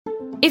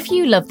If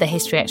you love the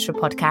History Extra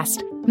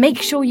podcast,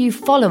 make sure you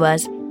follow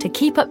us to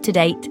keep up to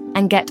date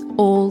and get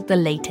all the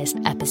latest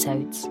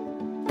episodes.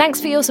 Thanks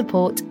for your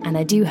support, and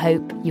I do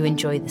hope you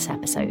enjoy this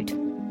episode.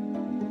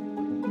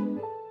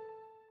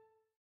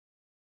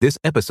 This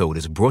episode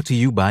is brought to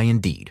you by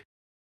Indeed.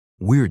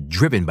 We're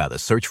driven by the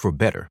search for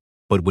better,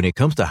 but when it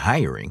comes to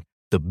hiring,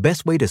 the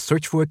best way to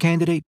search for a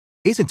candidate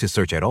isn't to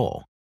search at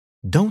all.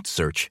 Don't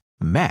search,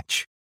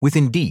 match with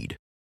Indeed.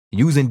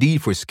 Use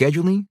Indeed for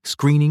scheduling,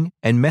 screening,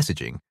 and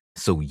messaging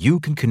so you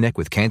can connect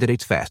with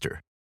candidates faster.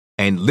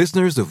 And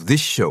listeners of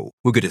this show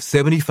will get a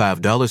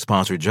 $75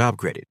 sponsored job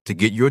credit to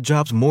get your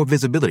jobs more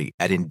visibility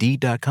at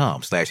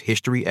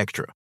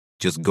Indeed.com/historyextra.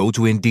 Just go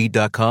to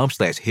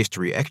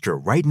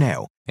Indeed.com/historyextra right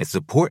now and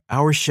support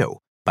our show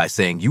by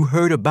saying you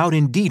heard about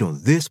Indeed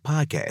on this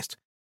podcast.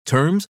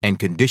 Terms and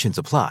conditions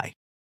apply.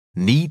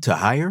 Need to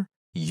hire?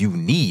 You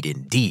need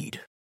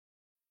Indeed.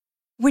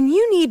 When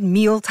you need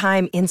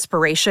mealtime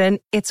inspiration,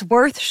 it's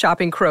worth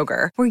shopping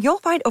Kroger, where you'll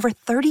find over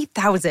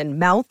 30,000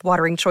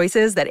 mouth-watering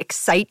choices that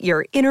excite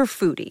your inner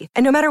foodie.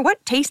 And no matter what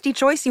tasty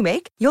choice you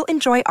make, you'll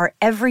enjoy our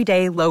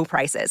everyday low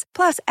prices,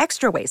 plus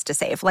extra ways to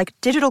save, like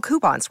digital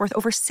coupons worth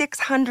over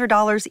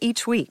 $600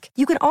 each week.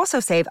 You can also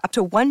save up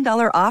to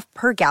 $1 off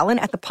per gallon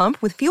at the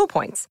pump with fuel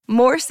points.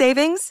 More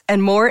savings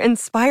and more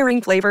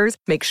inspiring flavors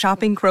make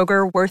shopping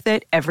Kroger worth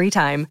it every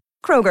time.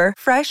 Kroger,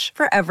 fresh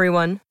for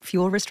everyone.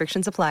 Fuel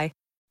restrictions apply.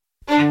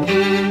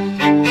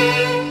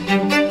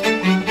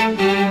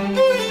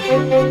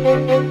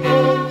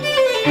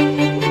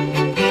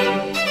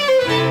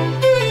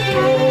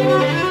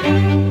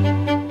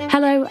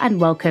 Hello and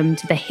welcome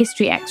to the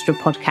History Extra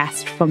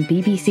podcast from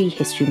BBC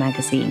History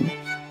Magazine,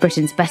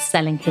 Britain's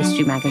best-selling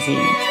history magazine.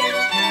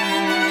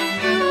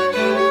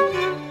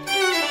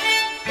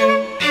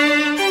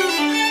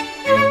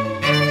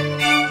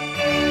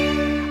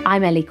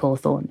 I'm Ellie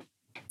Cawthorne.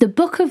 The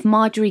Book of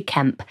Margery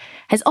Kempe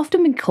has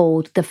often been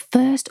called the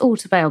first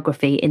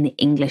autobiography in the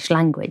English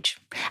language,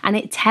 and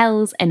it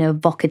tells an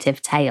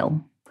evocative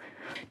tale.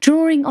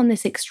 Drawing on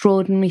this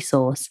extraordinary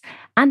source,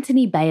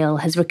 Anthony Bale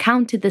has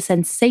recounted the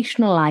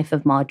sensational life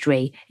of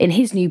Margery in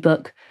his new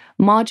book,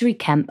 Margery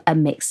Kempe: A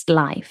Mixed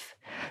Life,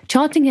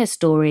 charting her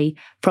story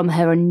from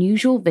her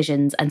unusual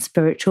visions and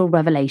spiritual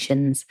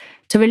revelations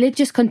to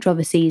religious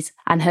controversies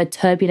and her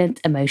turbulent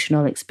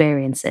emotional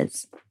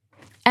experiences.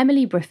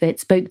 Emily Briffett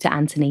spoke to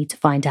Anthony to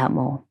find out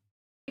more.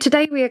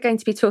 Today we are going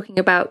to be talking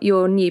about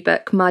your new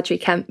book, Margery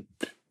Kempe: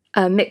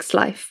 A Mixed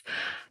Life.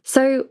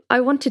 So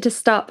I wanted to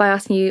start by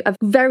asking you a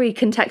very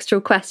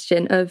contextual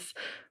question of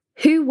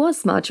who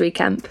was Margery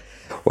Kempe?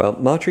 Well,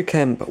 Margery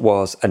Kempe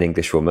was an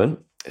English woman.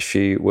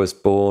 She was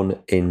born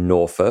in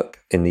Norfolk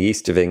in the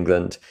east of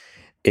England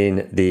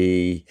in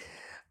the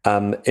late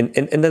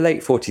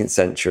 14th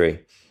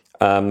century.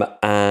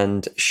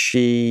 And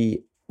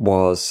she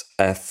was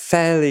a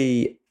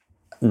fairly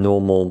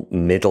normal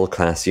middle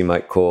class, you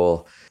might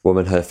call,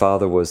 woman. Her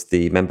father was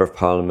the Member of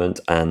Parliament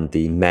and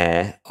the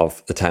mayor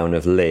of the town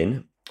of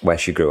Lynn, where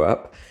she grew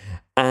up.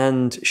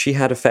 And she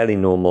had a fairly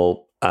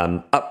normal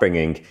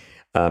upbringing.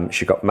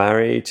 She got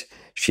married,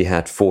 she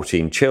had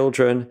 14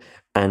 children,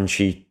 and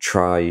she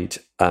tried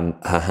her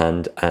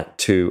hand at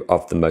two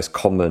of the most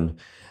common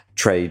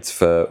trades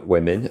for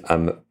women,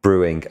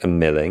 brewing and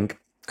milling,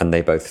 and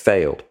they both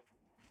failed.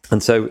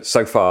 And so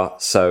far,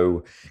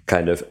 so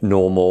kind of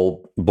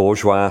normal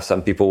bourgeois,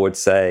 some people would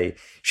say.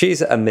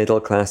 She's a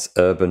middle-class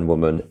urban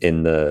woman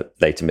in the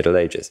later Middle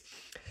Ages.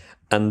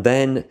 And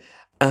then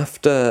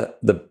after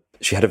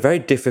she had a very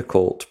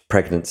difficult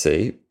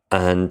pregnancy,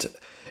 and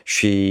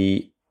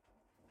she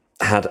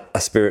had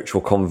a spiritual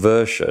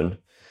conversion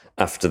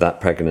after that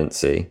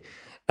pregnancy,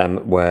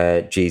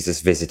 where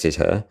Jesus visited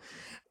her.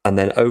 And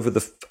then over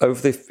the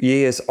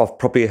years of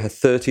probably her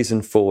 30s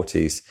and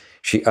 40s,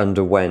 she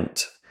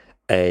underwent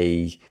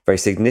a very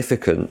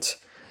significant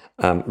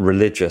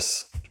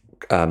religious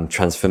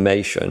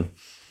transformation,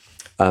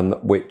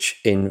 which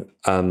in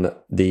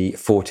the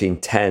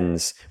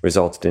 1410s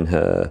resulted in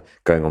her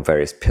going on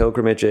various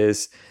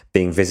pilgrimages,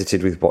 being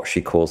visited with what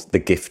she calls the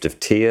gift of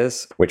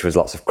tears, which was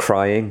lots of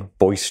crying,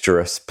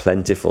 boisterous,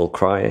 plentiful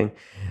crying,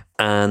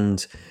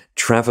 and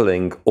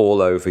traveling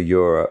all over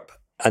Europe.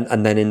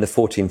 And then in the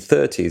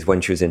 1430s,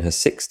 when she was in her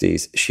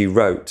 60s, she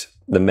wrote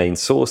the main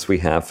source we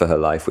have for her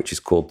life, which is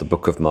called the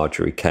Book of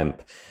Margery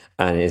Kempe,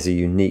 and it is a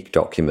unique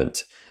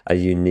document, a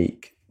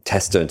unique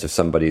testament of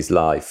somebody's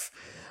life.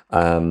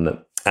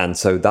 And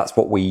so that's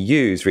what we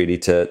use really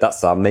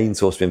that's our main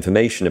source of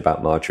information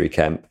about Margery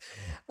Kempe.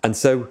 And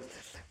so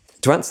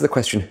to answer the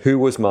question, who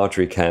was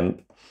Margery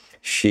Kempe?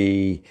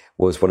 She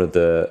was one of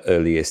the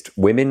earliest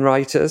women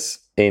writers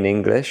in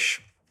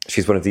English.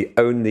 She's one of the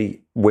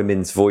only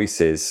women's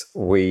voices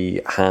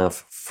we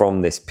have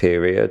from this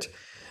period.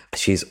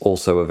 She's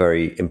also a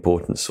very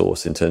important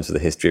source in terms of the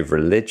history of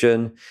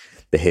religion,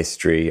 the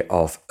history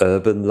of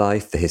urban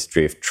life, the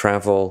history of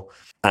travel.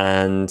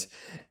 And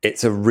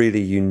it's a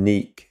really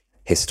unique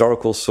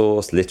historical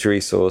source, literary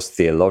source,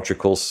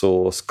 theological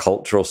source,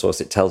 cultural source.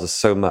 It tells us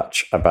so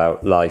much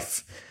about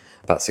life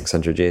about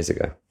 600 years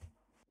ago.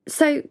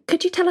 So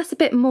could you tell us a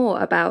bit more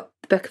about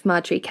book of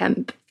Margery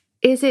Kemp,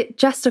 is it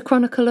just a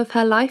chronicle of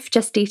her life,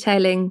 just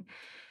detailing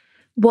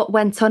what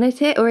went on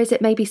at it, or is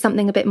it maybe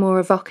something a bit more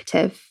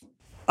evocative?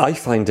 I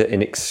find it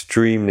an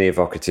extremely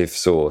evocative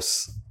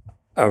source.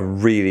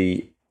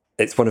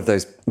 It's one of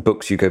those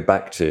books you go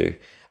back to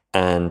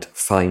and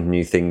find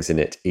new things in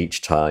it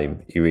each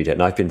time you read it.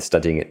 And I've been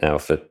studying it now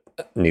for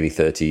nearly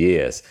 30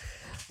 years.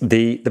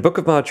 The Book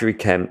of Margery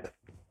Kemp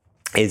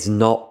is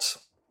not,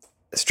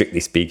 strictly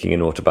speaking,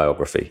 an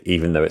autobiography,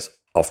 even though it's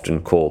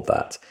often called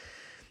that.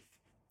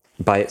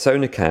 By its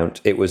own account,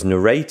 it was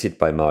narrated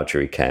by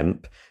Margery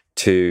Kemp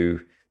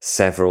to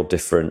several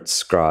different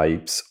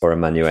scribes or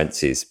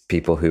amanuenses,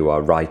 people who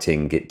are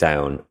writing it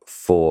down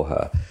for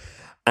her.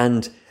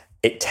 And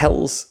it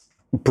tells,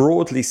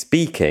 broadly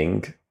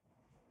speaking,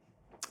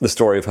 the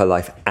story of her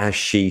life as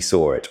she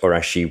saw it or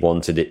as she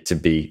wanted it to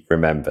be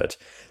remembered.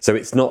 So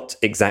it's not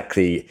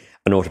exactly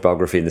an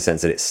autobiography in the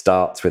sense that it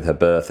starts with her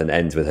birth and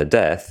ends with her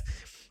death.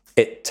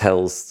 It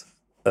tells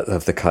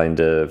of the kind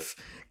of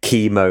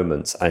key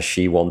moments as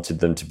she wanted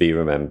them to be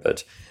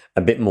remembered,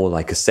 a bit more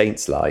like a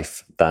saint's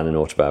life than an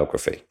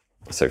autobiography.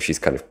 So she's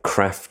kind of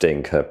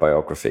crafting her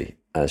biography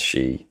as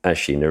she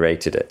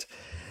narrated it.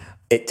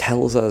 It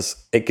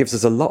gives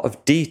us a lot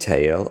of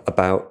detail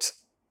about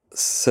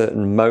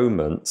certain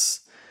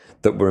moments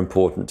that were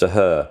important to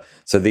her.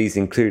 So these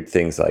include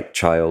things like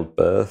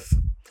childbirth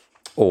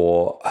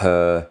or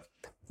her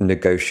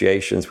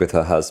negotiations with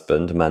her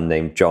husband, a man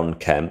named John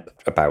Kemp,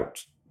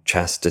 about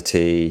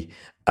chastity,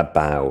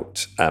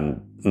 about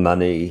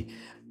money,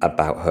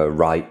 about her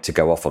right to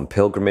go off on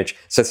pilgrimage.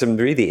 So some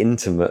really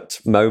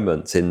intimate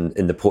moments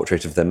in the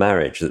portrait of their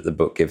marriage that the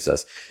book gives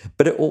us.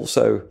 But it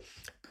also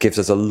gives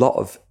us a lot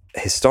of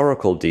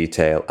historical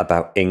detail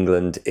about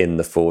England in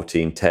the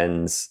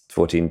 1410s,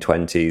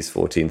 1420s,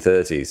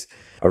 1430s,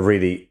 a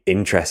really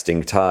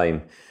interesting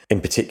time,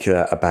 in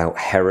particular about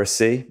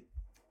heresy.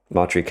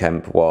 Margery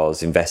Kemp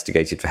was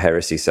investigated for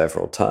heresy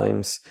several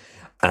times.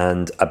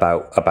 And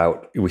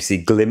about we see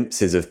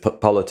glimpses of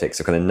politics,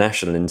 a kind of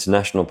national and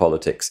international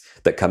politics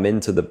that come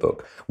into the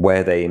book,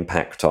 where they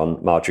impact on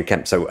Margery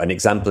Kemp. So an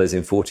example is in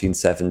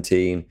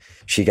 1417,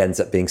 she ends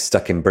up being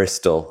stuck in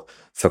Bristol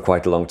for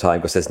quite a long time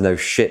because there's no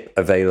ship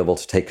available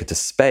to take her to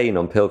Spain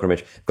on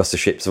pilgrimage because the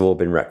ships have all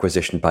been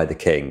requisitioned by the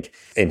king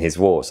in his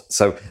wars.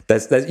 So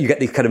you get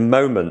these kind of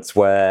moments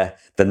where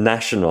the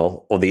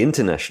national or the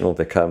international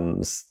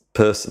becomes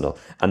personal,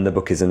 and the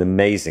book is an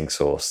amazing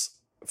source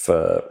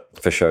for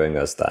showing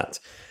us that.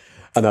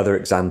 Another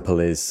example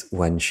is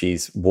when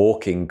she's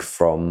walking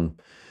from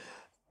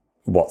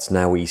what's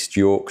now East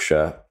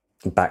Yorkshire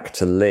back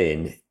to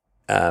Lynn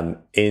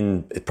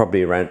in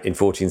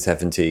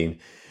 1417.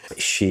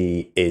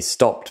 She is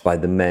stopped by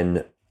the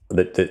men,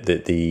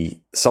 the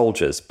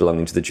soldiers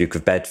belonging to the Duke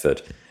of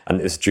Bedford, and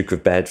it was the Duke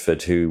of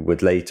Bedford who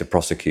would later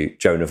prosecute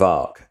Joan of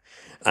Arc.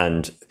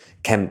 And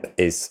Kemp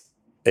is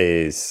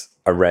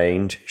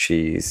arraigned.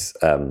 She's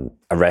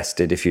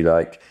arrested, if you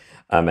like,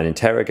 and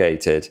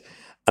interrogated.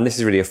 And this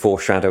is really a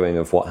foreshadowing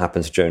of what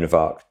happens to Joan of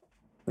Arc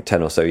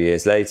 10 or so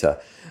years later.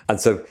 And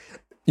so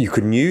you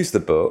can use the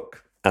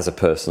book as a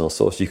personal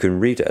source. You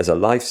can read it as a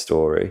life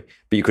story,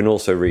 but you can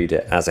also read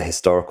it as a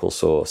historical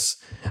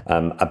source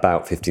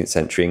about 15th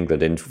century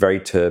England in very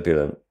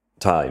turbulent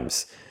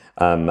times.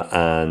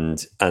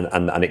 And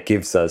it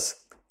gives us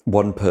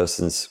one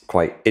person's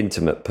quite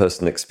intimate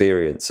personal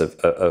experience of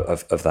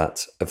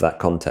that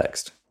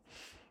context.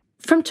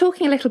 From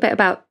talking a little bit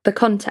about the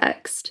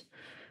context,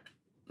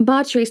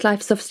 Margery's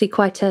life is obviously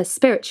quite a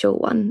spiritual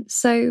one.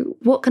 So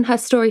what can her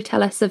story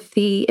tell us of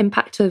the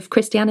impact of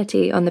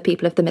Christianity on the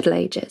people of the Middle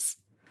Ages?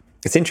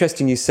 It's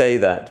interesting you say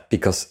that,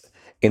 because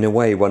in a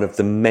way, one of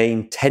the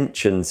main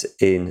tensions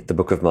in the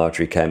Book of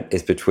Margery Kemp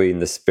is between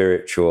the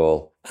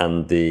spiritual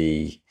and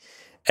the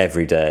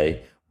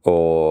everyday,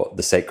 or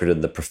the sacred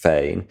and the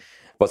profane.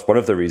 But one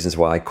of the reasons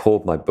why I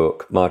called my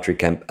book Margery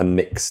Kemp A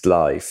Mixed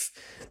Life.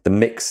 The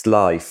mixed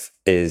life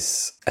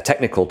is a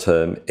technical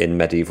term in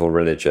medieval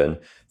religion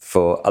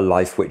for a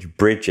life which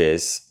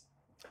bridges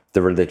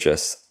the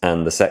religious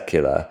and the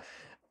secular,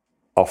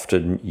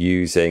 often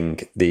using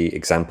the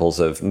examples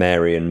of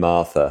Mary and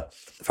Martha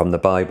from the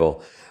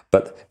Bible.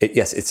 But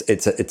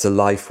it's a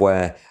life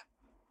where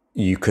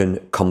you can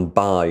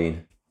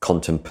combine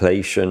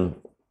contemplation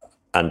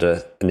and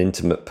an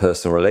intimate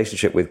personal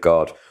relationship with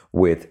God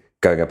with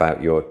going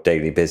about your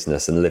daily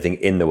business and living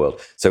in the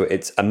world. So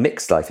it's a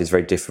mixed life is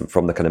very different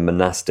from the kind of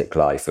monastic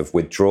life of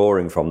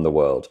withdrawing from the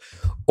world,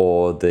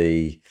 or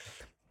the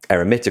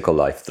eremitical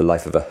life, the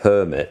life of a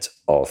hermit,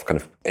 of kind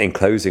of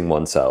enclosing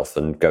oneself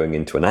and going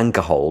into an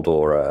anchor hold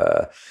or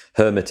a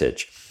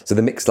hermitage. So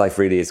the mixed life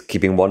really is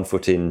keeping one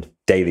foot in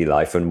daily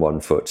life and one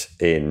foot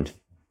in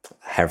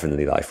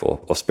heavenly life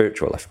or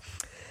spiritual life.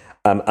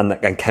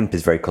 And Kemp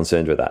is very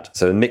concerned with that.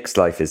 So mixed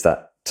life is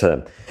that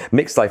term.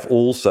 Mixed life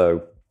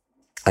also,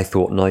 I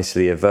thought,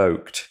 nicely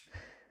evoked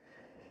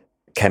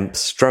Kemp's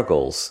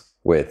struggles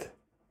with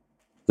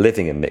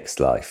living a mixed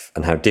life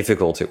and how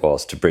difficult it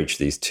was to bridge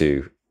these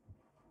two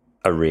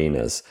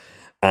arenas.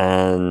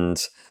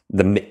 And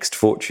the mixed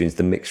fortunes,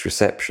 the mixed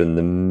reception,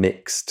 the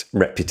mixed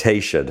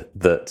reputation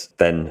that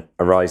then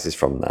arises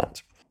from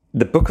that.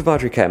 The Book of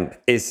Margery Kempe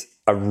is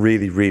a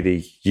really,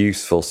 really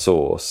useful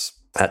source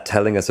at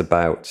telling us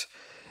about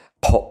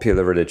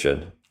popular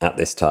religion at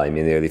this time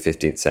in the early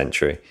 15th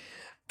century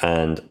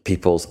and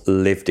people's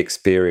lived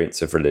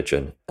experience of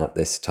religion at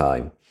this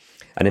time.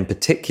 And in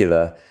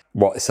particular,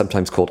 what is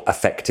sometimes called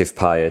affective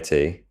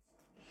piety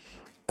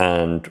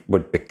and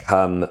would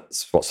become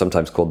what's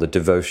sometimes called the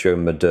devotio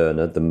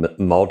moderna, the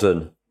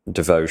modern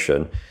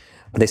devotion.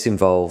 And this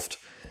involved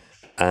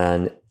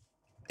an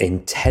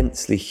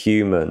intensely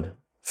human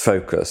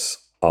focus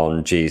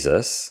on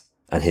Jesus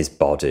and his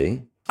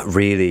body,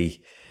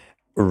 really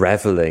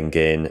reveling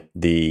in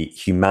the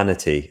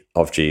humanity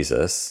of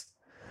Jesus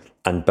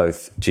and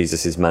both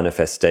Jesus's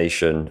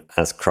manifestation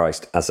as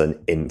Christ as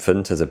an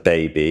infant, as a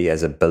baby,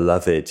 as a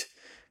beloved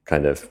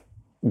kind of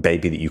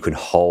baby that you can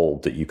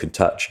hold, that you can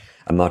touch.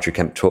 And Margery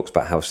Kempe talks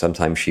about how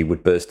sometimes she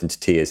would burst into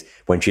tears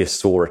when she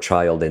saw a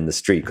child in the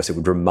street because it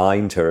would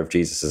remind her of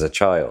Jesus as a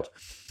child.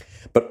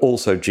 But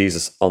also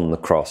Jesus on the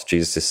cross,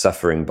 Jesus'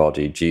 suffering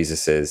body,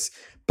 Jesus'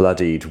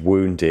 bloodied,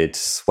 wounded,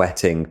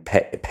 sweating,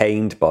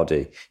 pained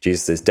body,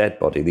 Jesus' dead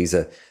body. These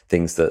are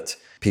things that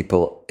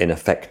people in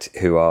effect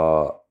who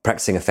are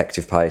practicing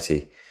affective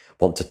piety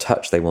want to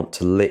touch, they want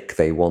to lick,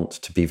 they want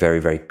to be very,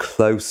 very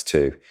close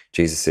to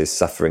Jesus'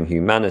 suffering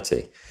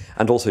humanity.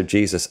 And also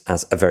Jesus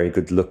as a very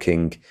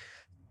good-looking,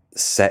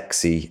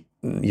 sexy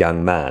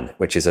young man,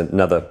 which is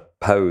another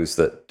pose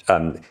that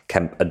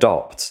Kempe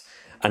adopts.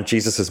 And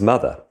Jesus as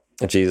mother,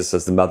 and Jesus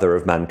as the mother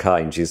of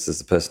mankind, Jesus as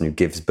the person who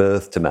gives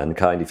birth to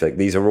mankind. If you like,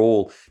 these are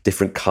all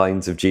different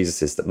kinds of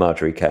Jesuses that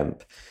Margery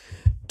Kempe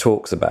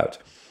talks about.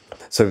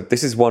 So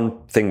this is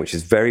one thing which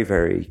is very,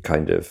 very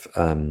kind of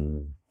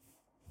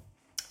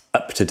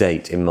up to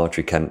date in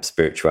Margery Kempe's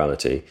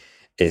spirituality,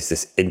 is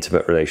this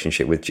intimate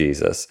relationship with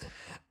Jesus,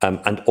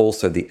 and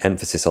also the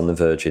emphasis on the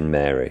Virgin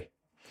Mary.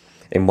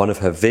 In one of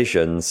her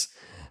visions,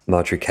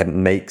 Margery Kempe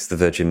makes the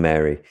Virgin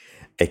Mary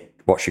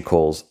what she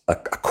calls a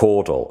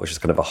caudle, which is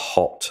kind of a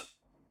hot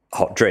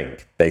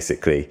drink,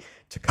 basically,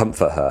 to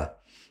comfort her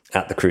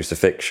at the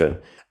crucifixion.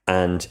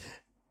 And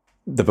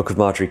the Book of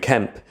Margery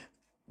Kempe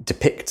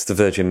depicts the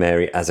Virgin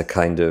Mary as a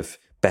kind of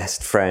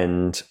best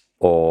friend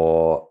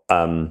or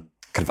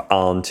kind of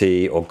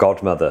auntie or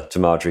godmother to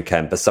Margery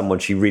Kempe, as someone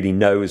she really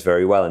knows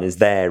very well and is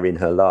there in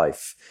her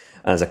life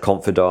as a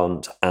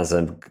confidant, as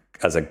a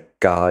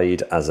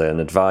guide, as an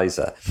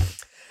advisor.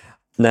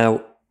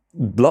 Now,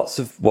 lots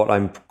of what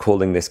I'm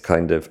calling this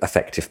kind of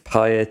affective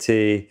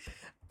piety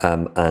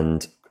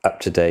and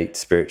up-to-date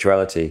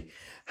spirituality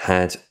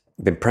had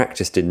been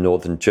practiced in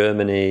northern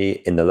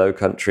Germany, in the Low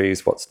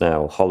Countries, what's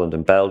now Holland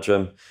and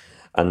Belgium,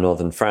 and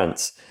northern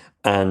France.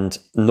 And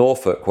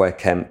Norfolk, where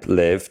Kempe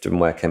lived and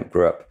where Kempe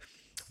grew up,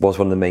 was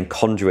one of the main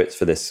conduits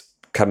for this,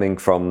 coming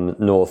from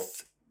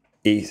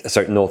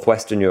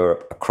northwestern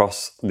Europe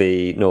across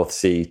the North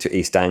Sea to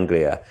East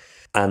Anglia.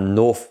 And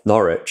North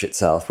Norwich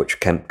itself, which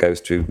Kempe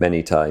goes to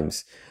many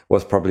times,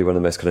 was probably one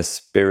of the most kind of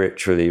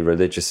spiritually,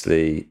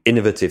 religiously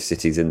innovative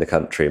cities in the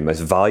country, and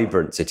most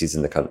vibrant cities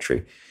in the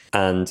country.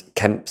 And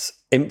Kempe's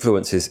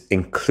influences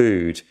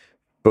include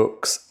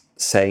books,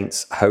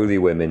 saints, holy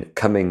women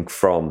coming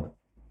from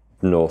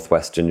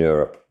northwestern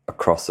Europe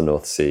across the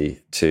North Sea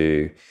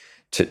to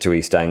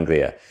East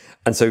Anglia.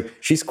 And so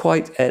she's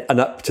quite an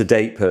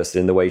up-to-date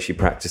person in the way she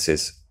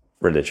practices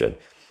religion.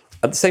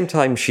 At the same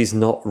time, she's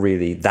not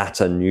really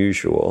that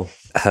unusual.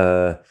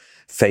 Her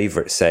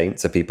favourite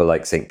saints are people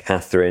like St.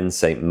 Catherine,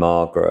 St.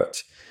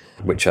 Margaret,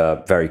 which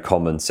are very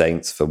common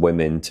saints for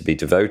women to be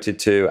devoted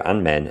to,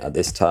 and men at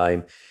this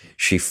time.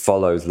 She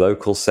follows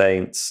local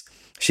saints.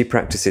 She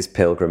practices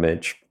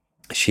pilgrimage.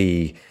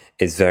 She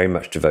is very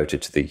much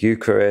devoted to the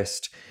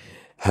Eucharist.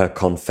 Her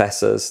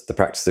confessors, the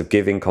practice of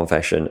giving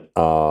confession,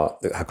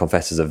 her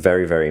confessors are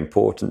very, very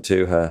important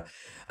to her.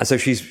 And so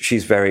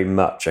she's very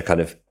much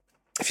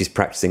she's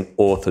practicing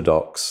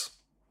Orthodox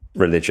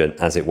religion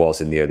as it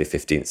was in the early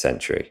 15th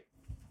century.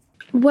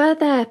 Were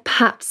there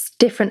perhaps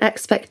different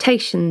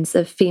expectations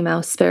of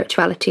female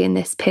spirituality in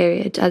this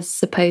period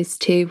as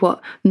opposed to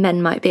what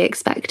men might be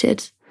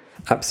expected?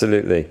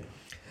 Absolutely.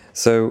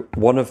 So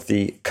one of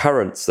the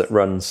currents that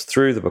runs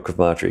through the Book of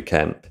Margery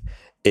Kempe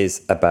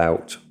is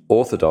about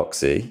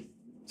orthodoxy,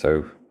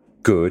 so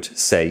good,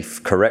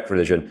 safe, correct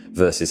religion,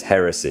 versus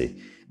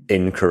heresy,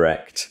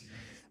 incorrect,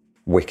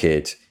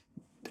 wicked,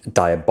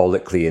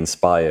 diabolically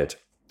inspired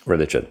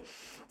religion.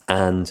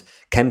 And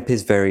Kempe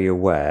is very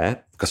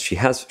aware, because she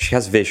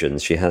has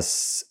visions, she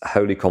has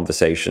holy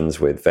conversations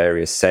with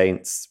various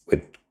saints,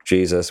 with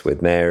Jesus,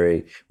 with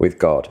Mary, with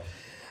God.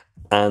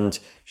 And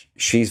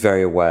she's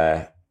very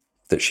aware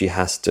that she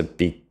has to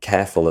be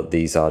careful that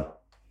these are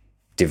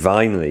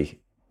divinely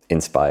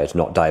inspired,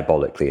 not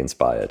diabolically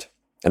inspired.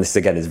 And this,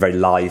 again, is a very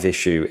live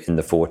issue in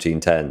the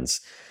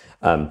 1410s.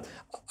 And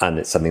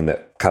it's something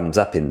that comes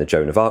up in the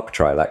Joan of Arc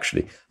trial,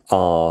 actually.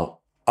 Are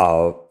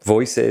our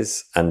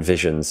voices and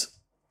visions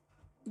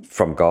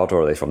from God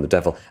or are they from the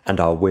devil? And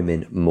are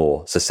women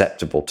more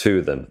susceptible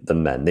to them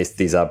than men?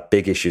 These are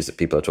big issues that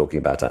people are talking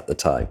about at the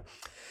time.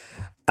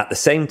 At the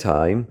same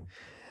time,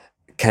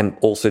 Kemp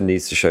also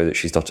needs to show that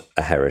she's not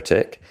a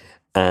heretic.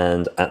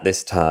 And at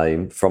this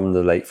time, from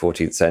the late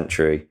 14th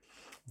century,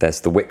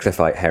 there's the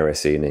Wycliffite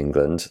heresy in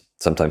England,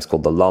 sometimes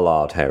called the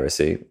Lollard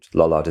heresy.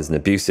 Lollard is an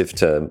abusive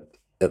term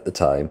at the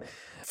time.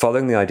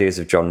 Following the ideas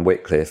of John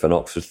Wycliffe, an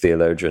Oxford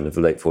theologian of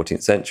the late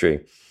 14th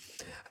century,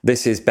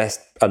 this is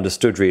best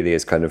understood really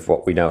as kind of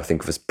what we now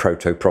think of as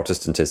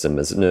proto-Protestantism,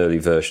 as an early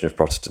version of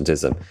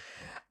Protestantism.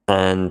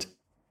 And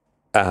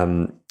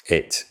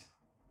it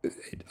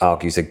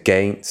argues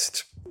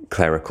against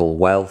clerical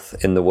wealth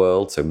in the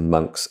world, so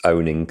monks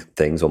owning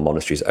things or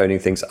monasteries owning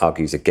things,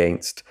 argues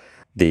against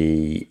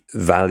the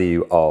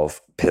value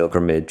of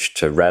pilgrimage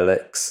to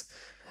relics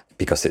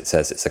because it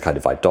says it's a kind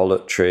of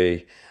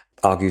idolatry,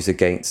 argues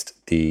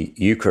against the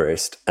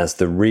Eucharist as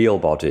the real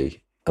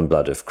body and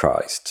blood of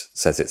Christ,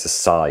 says it's a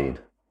sign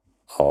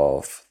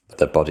of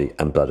the body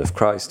and blood of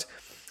Christ.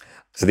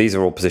 So these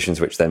are all positions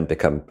which then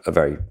become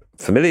very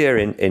familiar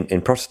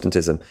in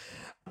Protestantism.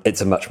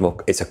 It's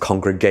a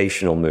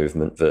congregational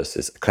movement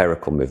versus a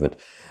clerical movement.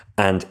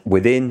 And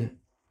within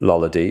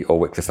Lollardy or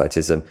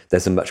Wycliffeitism,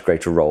 there's a much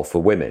greater role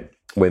for women.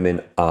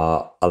 Women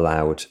are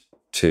allowed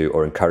to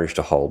or encouraged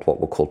to hold what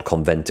were called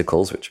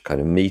conventicles, which are kind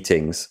of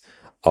meetings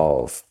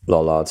of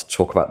Lollards to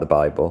talk about the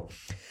Bible.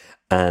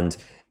 And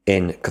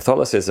in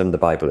Catholicism, the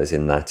Bible is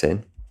in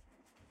Latin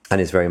and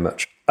is very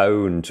much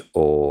owned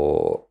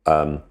or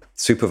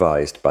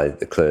supervised by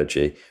the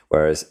clergy,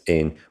 whereas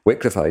in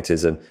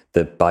Wycliffeitism,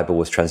 the Bible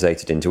was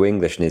translated into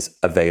English and is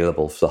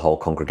available for the whole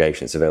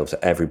congregation. It's available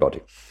to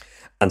everybody.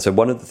 And so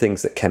one of the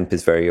things that Kemp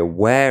is very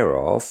aware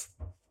of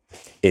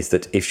is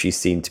that if she's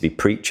seen to be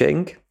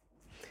preaching,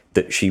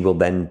 that she will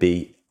then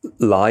be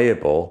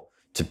liable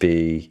to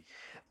be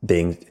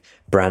being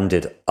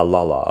branded a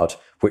Lollard,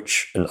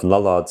 and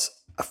Lollards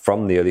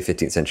from the early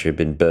 15th century had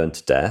been burnt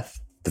to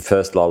death. The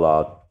first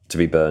Lollard to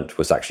be burnt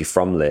was actually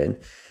from Lynn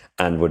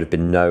and would have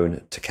been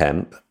known to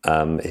Kemp,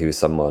 who was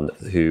someone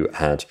who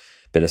had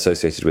been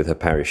associated with her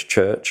parish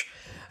church.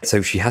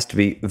 So she has to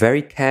be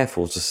very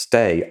careful to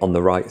stay on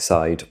the right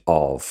side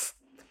of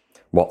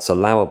what's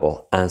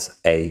allowable as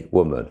a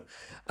woman.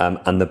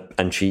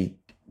 And she,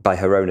 by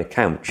her own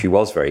account, she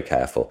was very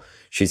careful.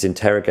 She's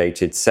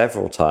interrogated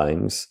several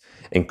times,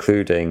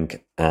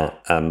 including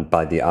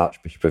by the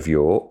Archbishop of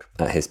York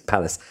at his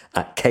palace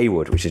at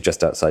Cawood, which is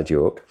just outside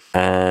York.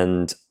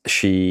 And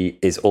she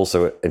is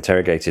also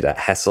interrogated at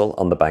Hessel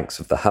on the banks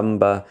of the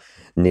Humber,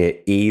 near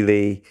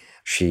Ely.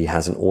 She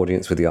has an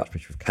audience with the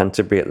Archbishop of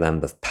Canterbury at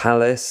Lambeth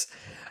Palace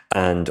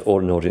and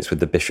an audience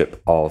with the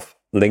Bishop of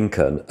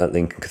Lincoln at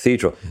Lincoln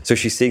Cathedral. So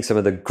she's seeing some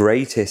of the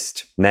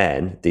greatest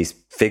men, these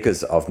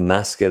figures of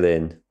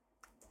masculine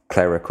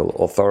clerical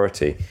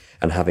authority,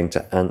 and having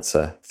to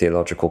answer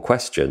theological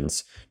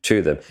questions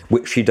to them,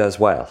 which she does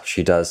well.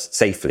 She does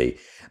safely.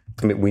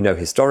 I mean, we know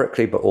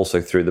historically, but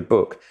also through the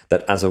book,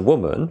 that as a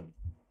woman,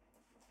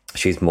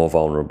 she's more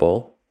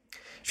vulnerable.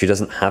 She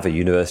doesn't have a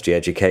university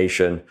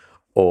education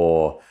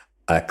or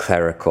a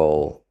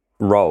clerical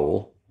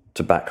role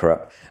to back her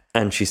up.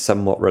 And she's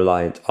somewhat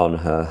reliant on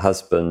her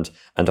husband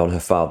and on her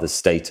father's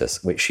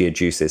status, which she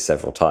adduces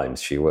several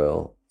times. She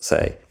will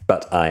say,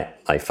 but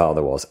my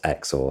father was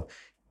X, or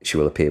she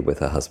will appear with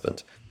her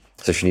husband.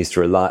 So she needs to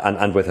rely,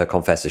 and with her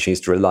confessor, she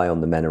needs to rely on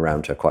the men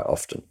around her quite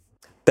often.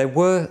 There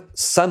were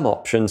some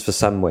options for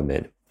some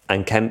women,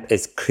 and Kemp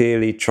is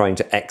clearly trying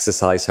to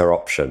exercise her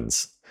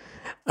options.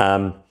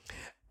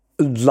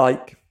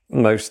 Like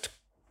most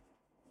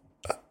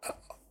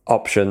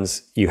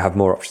options, you have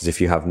more options if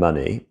you have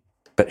money,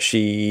 but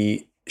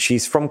she's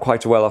from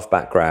quite a well-off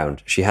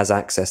background. She has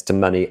access to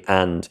money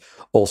and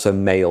also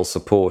male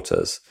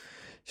supporters.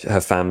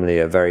 Her family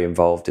are very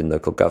involved in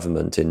local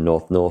government in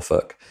North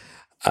Norfolk.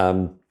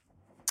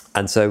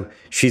 And so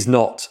she's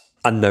not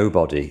a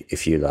nobody,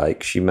 if you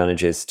like. She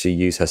manages to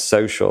use her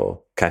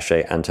social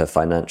cachet and her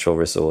financial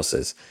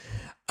resources.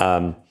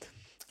 And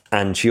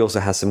she also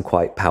has some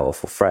quite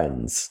powerful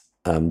friends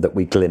that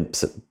we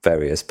glimpse at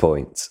various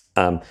points.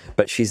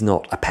 But she's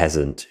not a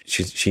peasant.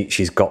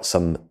 She's got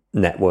some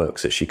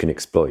networks that she can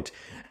exploit.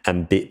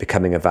 And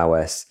becoming a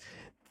vowess,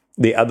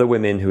 the other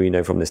women who we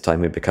know from this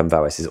time who become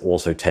vowesses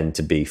also tend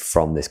to be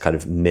from this kind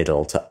of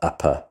middle to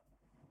upper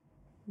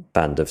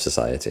band of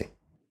society.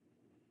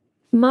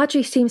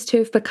 Marjorie seems to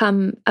have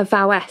become a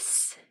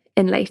vowess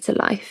in later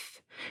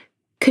life.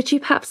 Could you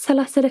perhaps tell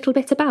us a little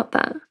bit about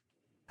that?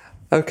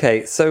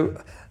 Okay,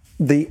 so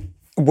the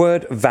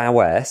word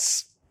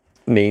vowess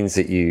means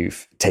that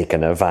you've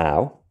taken a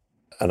vow,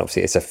 and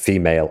obviously it's a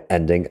female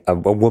ending, a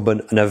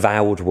woman, an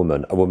avowed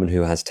woman, a woman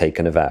who has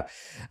taken a vow.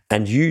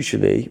 And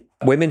usually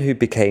women who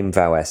became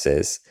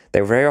vowesses,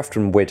 they were very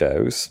often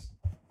widows.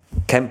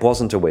 Kemp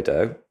wasn't a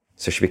widow,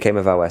 so she became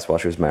a vowess while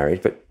she was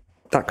married, but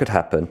that could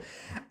happen.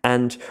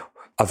 And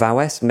a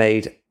vowess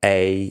made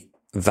a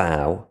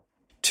vow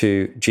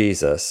to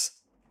Jesus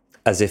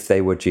as if they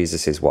were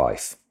Jesus's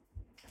wife.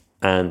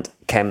 And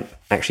Kemp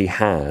actually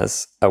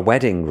has a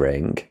wedding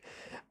ring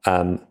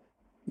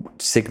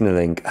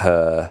signalling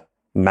her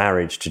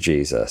marriage to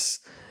Jesus.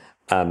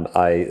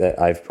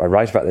 I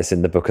write about this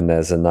in the book, and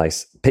there's a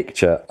nice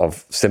picture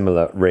of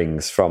similar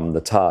rings from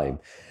the time.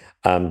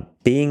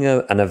 Being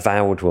an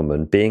avowed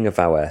woman, being a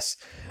vowess,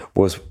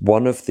 was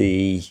one of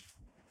the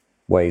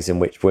ways in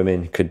which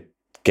women could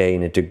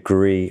gain a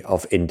degree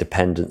of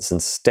independence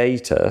and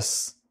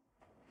status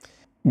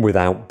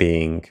without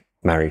being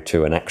married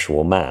to an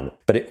actual man.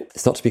 But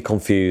it's not to be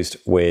confused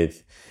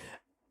with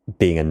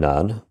being a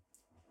nun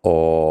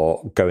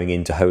or going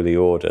into holy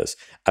orders.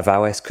 A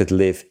vowess could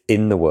live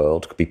in the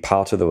world, could be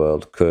part of the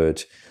world,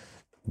 could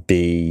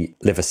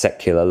live a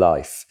secular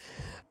life.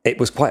 It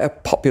was quite a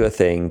popular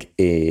thing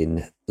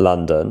in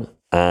London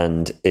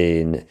and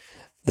in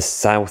the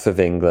south of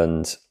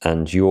England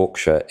and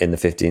Yorkshire in the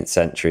 15th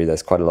century.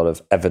 There's quite a lot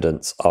of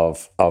evidence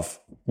of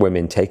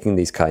women taking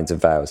these kinds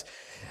of vows.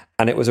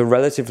 And it was a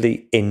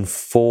relatively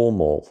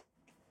informal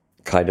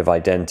kind of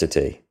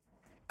identity.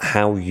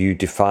 How you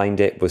defined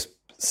it was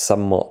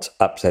somewhat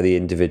up to the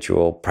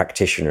individual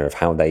practitioner of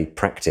how they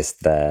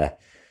practiced their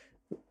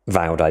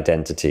vowed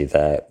identity,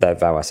 their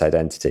vowess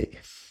identity.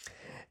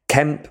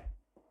 Kemp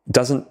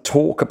doesn't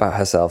talk about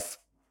herself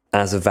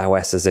as a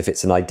vowess as if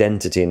it's an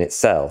identity in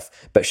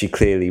itself, but she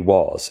clearly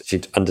was.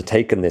 She'd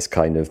undertaken this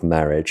kind of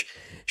marriage.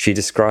 She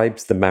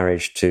describes the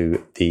marriage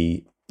to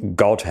the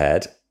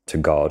Godhead, to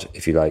God,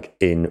 if you like,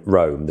 in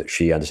Rome, that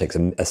she undertakes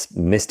a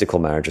mystical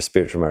marriage, a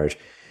spiritual marriage,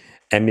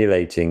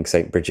 emulating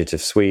St. Bridget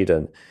of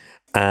Sweden.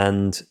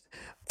 And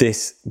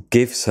this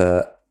gives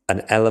her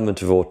an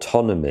element of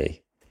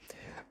autonomy.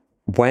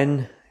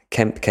 When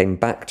Kemp came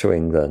back to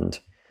England,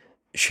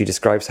 she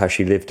describes how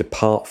she lived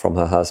apart from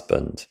her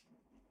husband.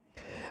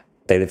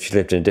 She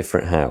lived in a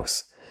different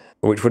house,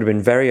 which would have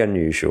been very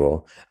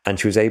unusual. And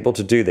she was able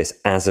to do this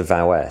as a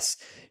vowess.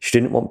 She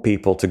didn't want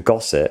people to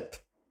gossip,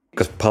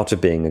 because part of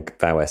being a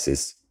vowess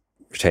is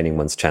retaining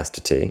one's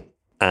chastity.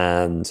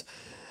 And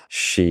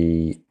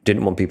she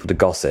didn't want people to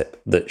gossip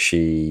that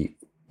she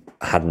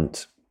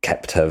hadn't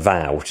kept her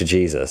vow to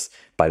Jesus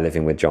by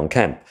living with John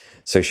Kemp.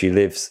 So she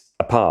lives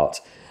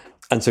apart.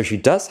 And so she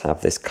does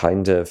have this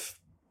kind of,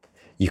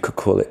 you could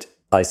call it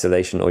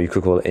isolation or you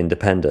could call it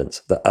independence,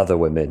 that other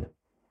women,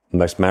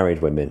 most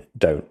married women,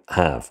 don't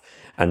have.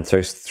 And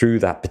so through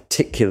that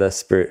particular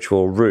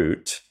spiritual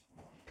route,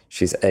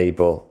 she's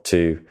able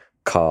to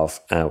carve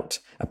out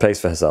a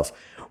place for herself.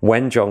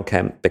 When John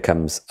Kemp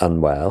becomes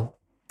unwell,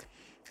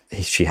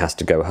 she has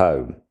to go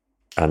home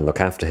and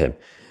look after him.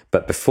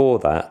 But before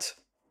that,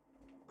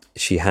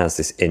 she has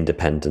this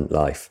independent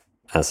life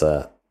as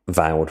a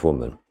vowed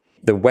woman.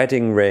 The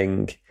wedding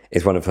ring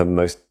is one of her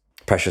most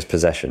precious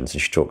possessions,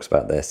 and she talks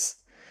about this,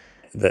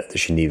 that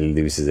she nearly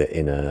loses it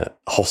in a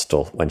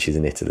hostel when she's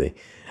in Italy.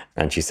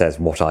 And she says,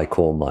 what I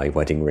call my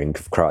wedding ring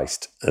of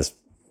Christ has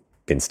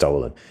been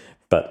stolen.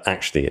 But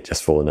actually, it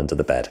just fallen under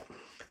the bed.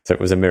 So it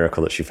was a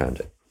miracle that she found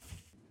it.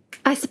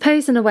 I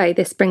suppose in a way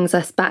this brings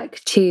us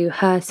back to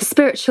her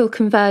spiritual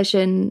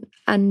conversion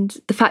and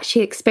the fact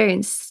she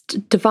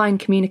experienced divine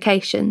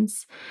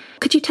communications.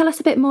 Could you tell us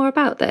a bit more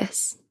about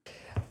this?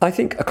 I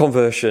think a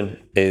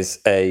conversion is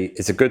a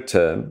good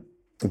term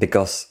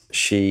because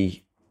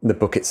the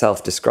book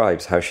itself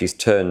describes how she's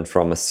turned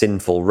from a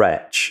sinful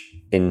wretch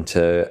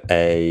into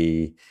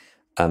a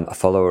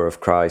follower of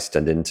Christ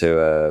and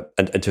into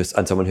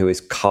someone who is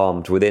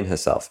calmed within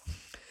herself.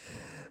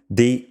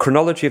 The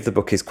chronology of the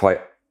book is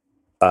quite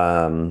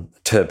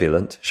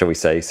turbulent, shall we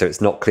say? So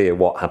it's not clear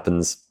what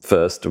happens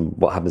first and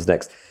what happens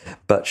next.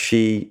 But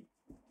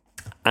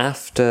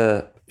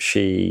after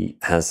she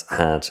has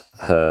had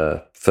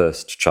her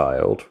first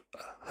child,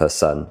 her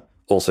son,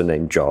 also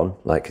named John,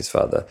 like his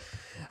father,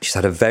 she's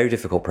had a very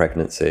difficult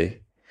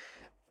pregnancy.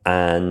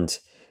 And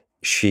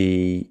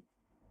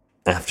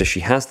after she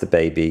has the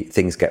baby,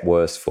 things get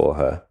worse for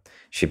her.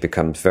 She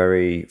becomes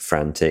very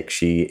frantic.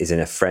 She is in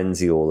a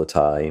frenzy all the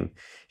time.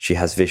 She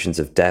has visions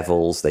of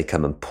devils. They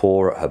come and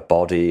pour at her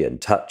body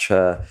and touch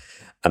her,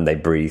 and they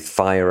breathe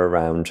fire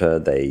around her.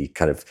 They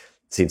kind of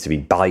seem to be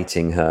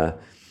biting her.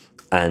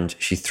 And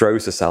she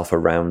throws herself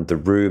around the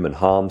room and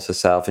harms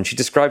herself. And she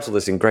describes all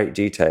this in great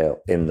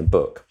detail in the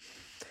book.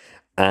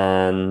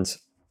 And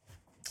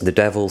the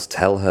devils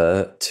tell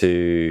her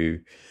to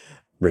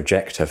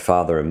reject her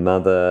father and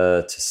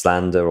mother, to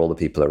slander all the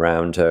people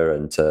around her,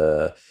 and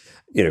to,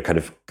 kind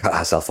of cut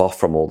herself off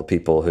from all the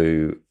people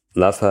who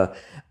love her.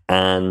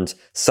 And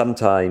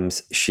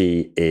sometimes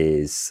she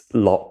is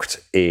locked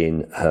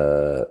in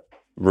her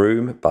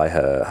room by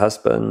her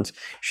husband.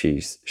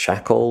 She's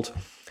shackled.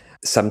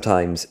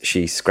 Sometimes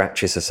she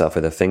scratches herself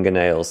with her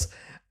fingernails.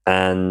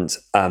 And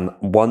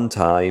one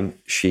time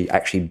she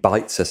actually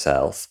bites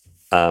herself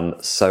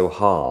so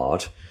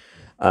hard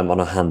on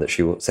her hand that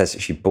she says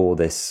that she bore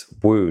this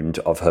wound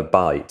of her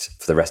bite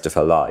for the rest of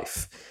her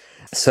life.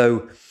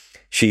 So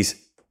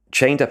she's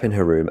chained up in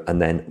her room.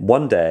 And then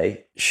one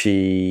day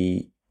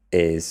it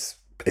is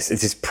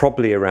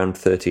probably around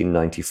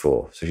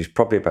 1394. So she's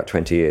probably about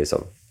 20 years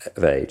of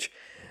age.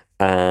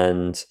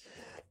 And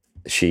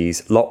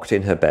she's locked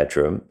in her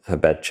bedroom, her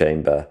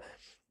bedchamber,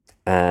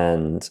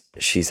 and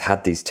she's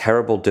had these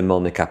terrible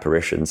demonic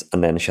apparitions.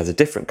 And then she has a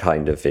different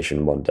kind of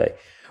vision one day,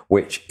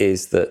 which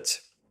is that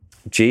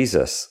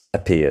Jesus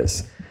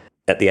appears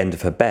at the end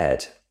of her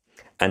bed,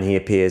 and he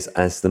appears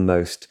as the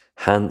most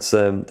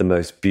handsome, the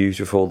most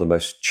beautiful, the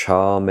most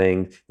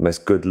charming, the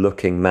most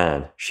good-looking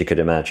man she could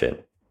imagine.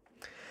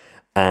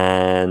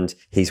 And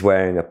he's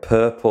wearing a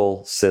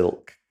purple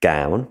silk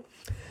gown,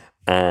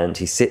 and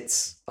he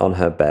sits on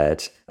her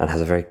bed and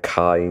has a very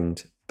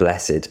kind,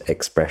 blessed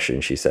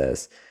expression, she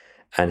says.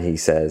 And he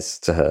says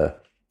to her,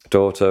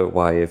 "Daughter,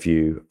 why have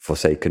you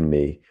forsaken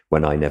me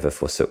when I never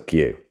forsook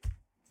you?"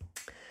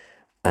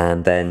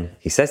 And then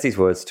he says these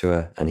words to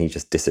her and he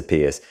just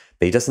disappears.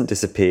 But he doesn't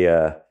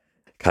disappear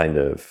kind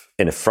of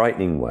in a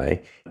frightening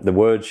way. The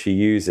words she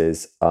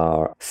uses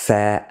are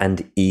fair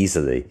and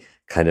easily,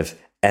 kind of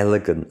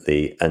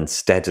elegantly and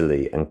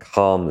steadily and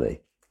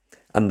calmly.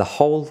 And the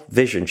whole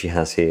vision she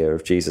has here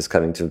of Jesus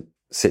coming to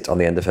sit on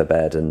the end of her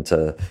bed and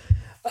to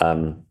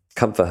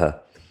comfort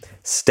her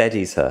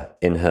steadies her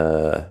in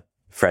her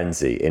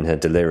frenzy, in her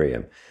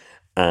delirium,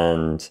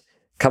 and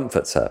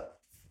comforts her.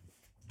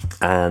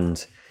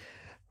 And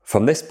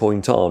from this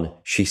point on,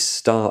 she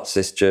starts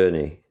this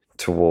journey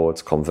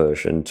towards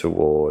conversion,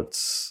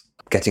 towards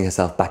getting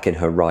herself back in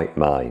her right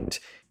mind.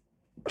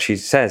 She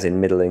says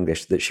in Middle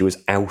English that she was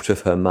out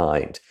of her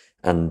mind,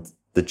 and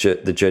the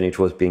journey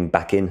towards being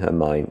back in her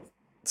mind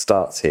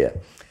starts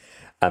here.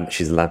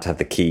 She's allowed to have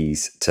the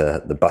keys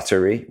to the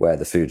buttery where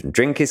the food and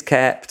drink is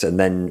kept, and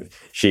then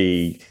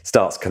she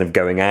starts kind of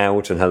going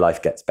out and her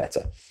life gets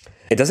better.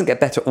 It doesn't get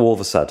better all of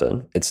a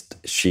sudden.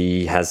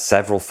 She has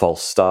several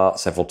false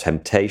starts, several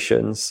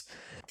temptations.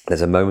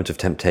 There's a moment of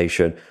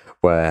temptation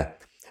where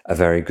a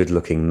very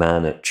good-looking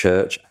man at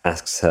church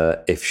asks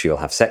her if she'll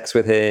have sex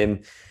with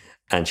him,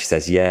 and she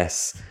says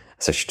yes.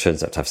 So she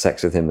turns out to have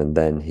sex with him, and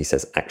then he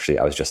says, "Actually,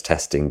 I was just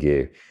testing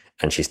you."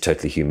 And she's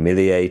totally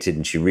humiliated,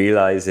 and she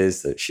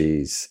realizes that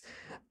she's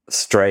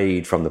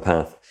strayed from the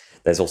path.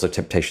 There's also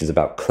temptations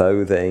about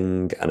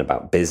clothing and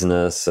about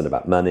business and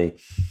about money.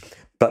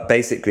 But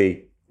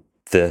basically,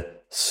 the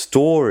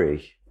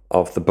story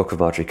of the Book of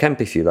Margery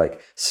Kempe, if you like,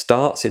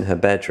 starts in her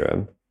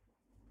bedroom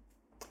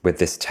with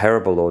this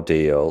terrible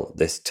ordeal,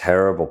 this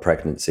terrible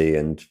pregnancy,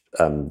 and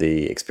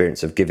the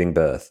experience of giving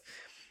birth.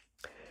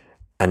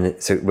 And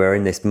so we're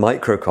in this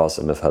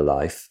microcosm of her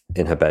life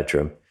in her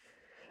bedroom.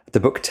 The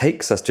book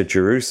takes us to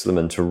Jerusalem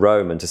and to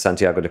Rome and to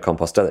Santiago de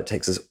Compostela. It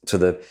takes us to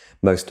the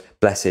most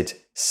blessed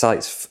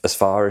sites as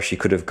far as she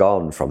could have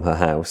gone from her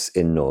house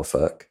in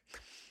Norfolk.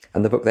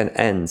 And the book then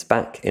ends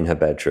back in her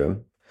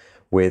bedroom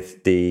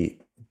with the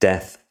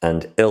death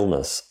and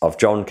illness of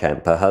John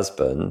Kempe, her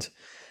husband,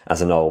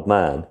 as an old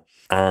man.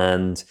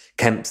 And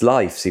Kempe's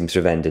life seems to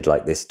have ended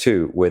like this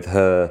too, with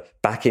her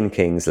back in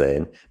King's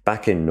Lynn,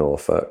 back in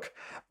Norfolk,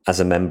 as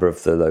a member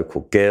of the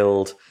local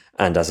guild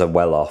and as a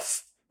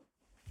well-off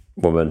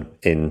woman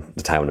in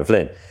the town of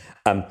Lynn.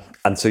 And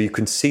so you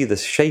can see the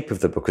shape of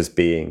the book as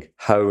being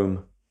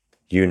home,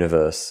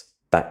 universe,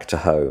 back to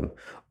home,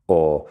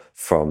 or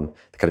from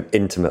the kind of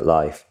intimate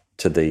life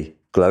to the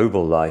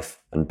global life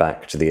and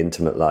back to the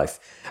intimate life.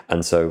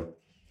 And so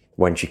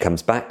when she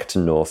comes back to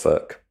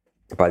Norfolk,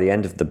 by the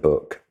end of the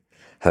book,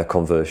 her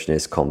conversion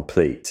is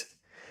complete.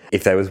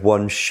 If there was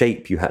one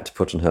shape you had to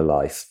put on her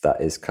life,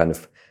 that is kind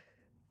of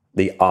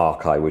the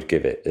arc I would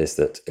give it, is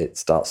that it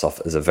starts off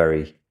as a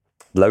very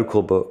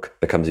local book,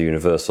 becomes a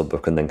universal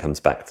book, and then comes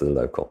back to the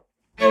local.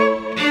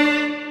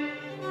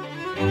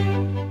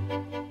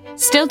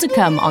 Still to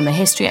come on the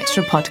History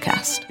Extra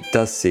podcast. It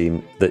does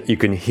seem that you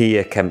can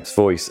hear Kempe's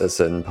voice at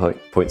certain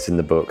points in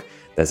the book.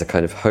 There's a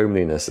kind of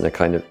homeliness and a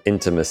kind of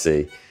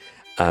intimacy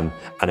and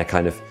a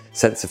kind of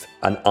sense of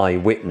an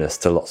eyewitness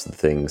to lots of the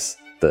things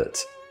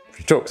that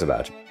she talks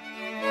about.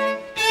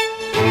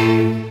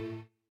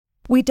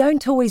 We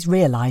don't always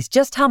realise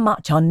just how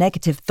much our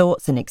negative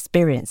thoughts and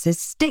experiences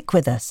stick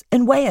with us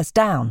and weigh us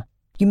down.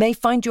 You may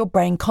find your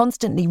brain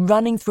constantly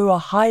running through a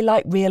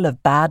highlight reel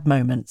of bad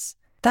moments.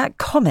 That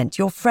comment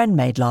your friend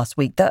made last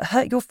week that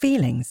hurt your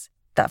feelings.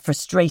 That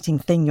frustrating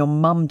thing your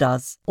mum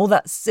does. Or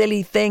that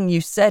silly thing you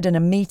said in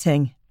a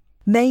meeting.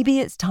 Maybe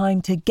it's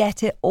time to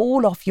get it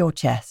all off your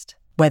chest.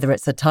 Whether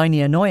it's a tiny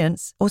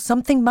annoyance or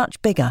something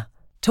much bigger.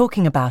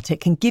 Talking about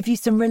it can give you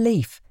some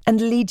relief and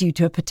lead you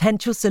to a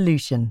potential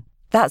solution.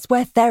 That's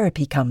where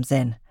therapy comes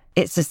in.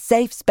 It's a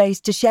safe space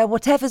to share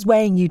whatever's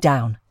weighing you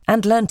down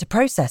and learn to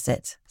process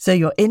it, so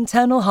your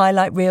internal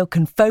highlight reel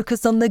can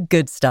focus on the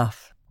good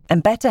stuff.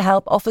 And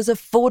BetterHelp offers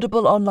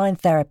affordable online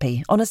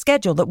therapy on a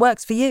schedule that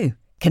works for you.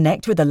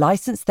 Connect with a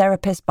licensed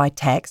therapist by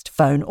text,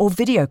 phone, or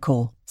video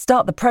call.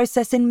 Start the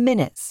process in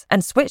minutes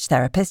and switch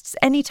therapists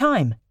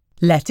anytime.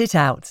 Let it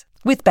out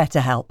with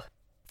BetterHelp.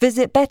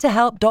 Visit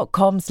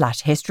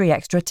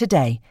betterhelp.com/historyextra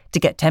today to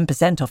get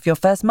 10% off your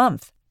first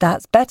month.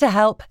 That's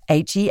BetterHelp,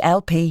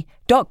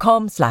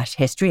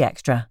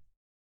 HELP.com/historyextra.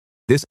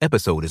 This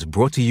episode is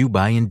brought to you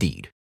by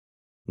Indeed.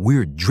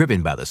 We're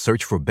driven by the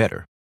search for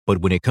better, but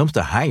when it comes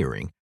to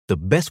hiring, the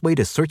best way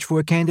to search for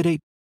a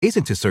candidate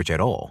isn't to search at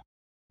all.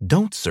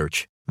 Don't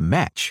search,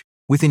 match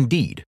with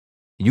Indeed.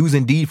 Use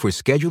Indeed for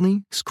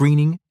scheduling,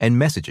 screening,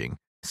 and messaging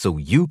so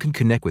you can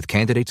connect with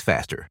candidates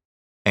faster.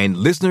 And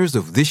listeners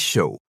of this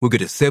show will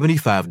get a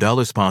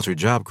 $75 sponsored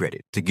job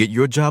credit to get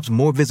your jobs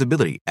more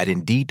visibility at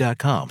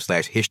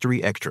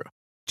Indeed.com/History Extra.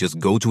 Just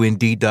go to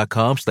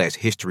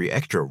Indeed.com/History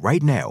Extra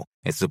right now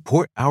and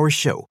support our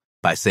show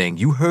by saying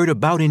you heard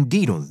about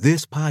Indeed on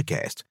this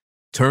podcast.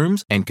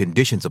 Terms and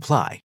conditions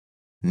apply.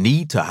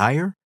 Need to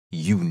hire?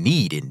 You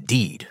need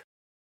Indeed.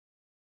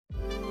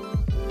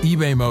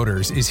 eBay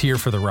Motors is here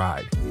for the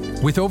ride.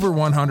 With over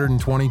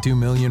 122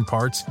 million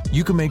parts,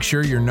 you can make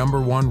sure your number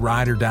one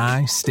ride or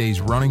die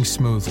stays running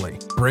smoothly.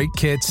 Brake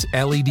kits,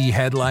 LED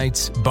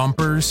headlights,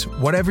 bumpers,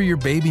 whatever your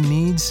baby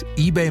needs,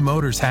 eBay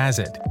Motors has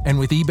it. And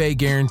with eBay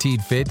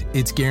Guaranteed Fit,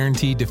 it's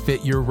guaranteed to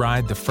fit your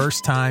ride the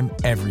first time,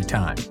 every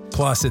time.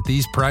 Plus, at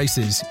these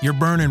prices, you're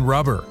burning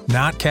rubber,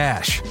 not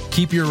cash.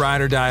 Keep your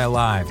ride or die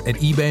alive at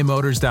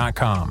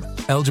ebaymotors.com.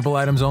 Eligible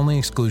items only.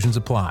 Exclusions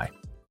apply.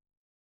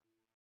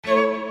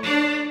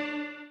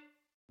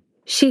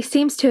 She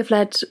seems to have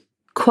led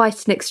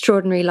quite an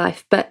extraordinary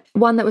life, but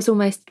one that was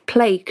almost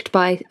plagued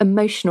by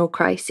emotional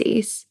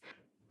crises.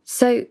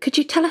 So could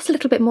you tell us a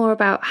little bit more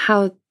about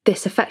how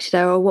this affected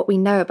her, or what we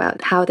know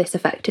about how this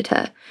affected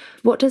her?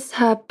 What does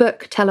her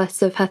book tell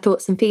us of her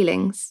thoughts and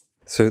feelings?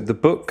 So the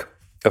book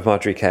of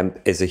Margery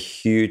Kempe is a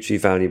hugely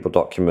valuable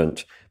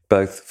document,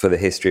 both for the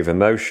history of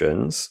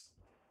emotions,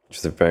 which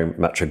is very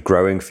much a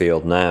growing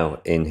field now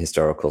in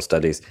historical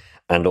studies,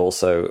 and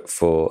also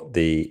for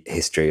the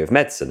history of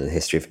medicine and the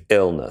history of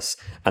illness.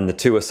 And the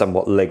two are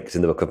somewhat linked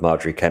in the book of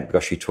Margery Kempe,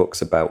 because she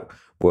talks about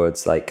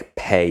words like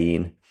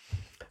pain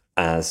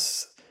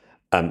as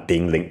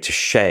being linked to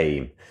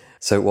shame.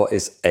 So what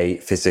is a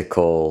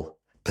physical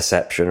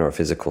perception or a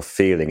physical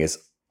feeling is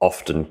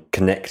often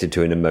connected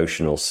to an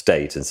emotional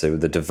state. And so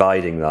the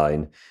dividing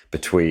line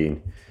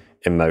between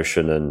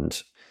emotion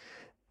and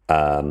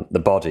the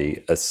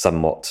body is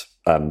somewhat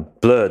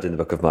blurred in the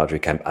book of Margery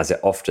Kempe, as it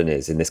often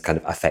is in this kind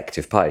of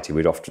affective piety.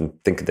 We'd often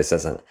think of this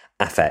as an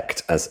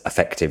affect, as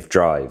affective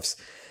drives.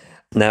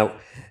 Now,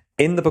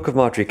 in the book of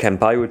Margery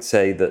Kempe, I would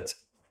say that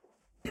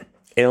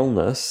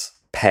illness,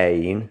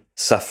 pain,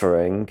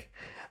 suffering,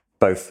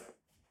 both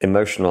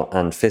emotional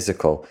and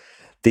physical,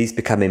 these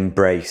become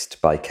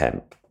embraced by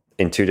Kempe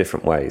in two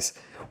different ways.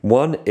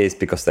 One is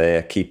because they're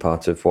a key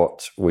part of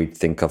what we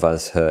think of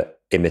as her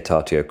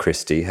imitatio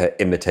Christi, her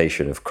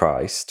imitation of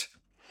Christ.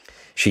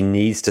 She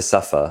needs to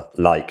suffer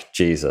like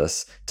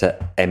Jesus to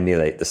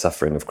emulate the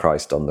suffering of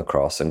Christ on the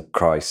cross, and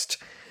Christ's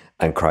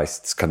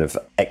kind of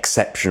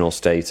exceptional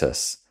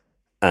status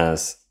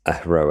as a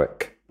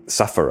heroic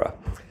sufferer.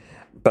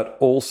 But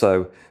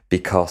also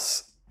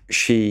because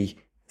she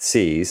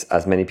sees,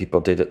 as many people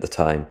did at the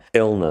time,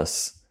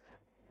 illness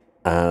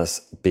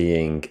as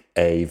being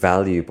a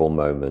valuable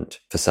moment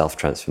for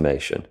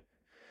self-transformation,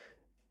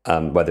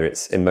 whether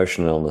it's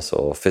emotional illness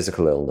or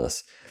physical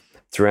illness.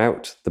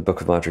 Throughout the book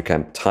of Margery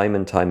Kempe, time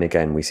and time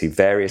again, we see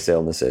various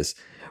illnesses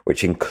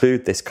which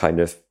include this kind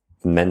of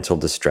mental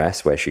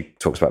distress, where she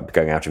talks about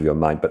going out of your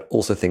mind, but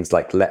also things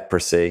like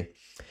leprosy.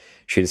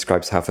 She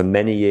describes how for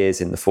many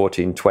years in the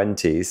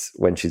 1420s,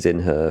 when she's in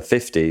her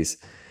 50s,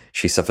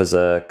 she suffers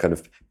a kind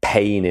of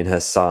pain in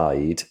her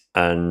side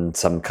and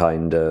some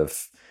kind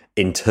of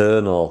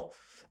internal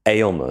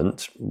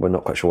ailment. We're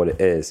not quite sure what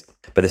it is.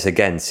 But this,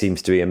 again,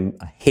 seems to be a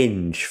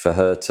hinge for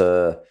her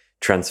to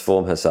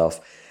transform herself.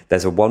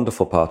 There's a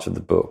wonderful part of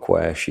the book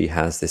where she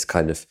has this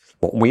kind of,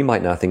 what we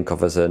might now think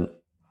of as an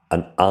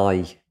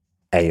eye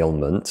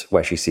ailment,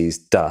 where she sees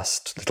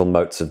dust, little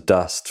motes of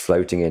dust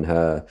floating in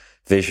her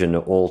vision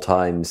at all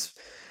times.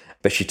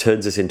 But she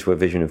turns this into a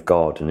vision of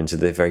God, and into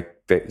the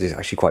this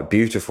actually quite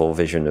beautiful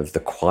vision of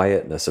the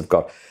quietness of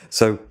God.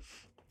 So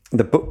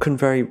the book can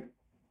very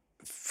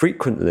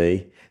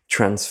frequently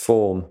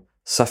transform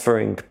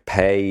suffering,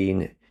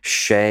 pain,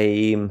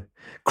 shame,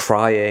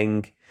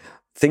 crying,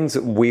 things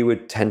that we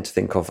would tend to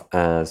think of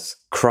as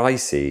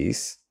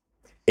crises,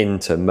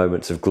 into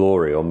moments of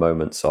glory or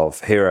moments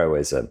of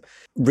heroism.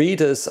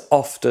 Readers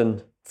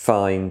often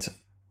find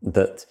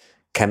that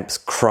Kempe's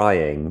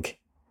crying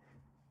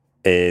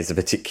is a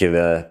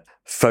particular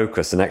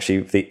focus, and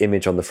actually the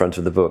image on the front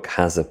of the book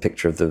has a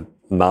picture of the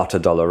Mater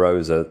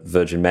Dolorosa,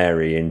 Virgin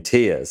Mary in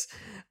tears.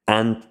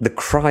 And the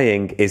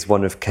crying is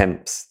one of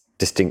Kempe's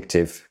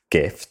distinctive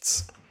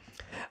gifts.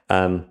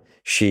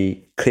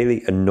 She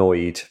clearly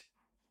annoyed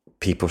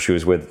people she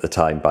was with at the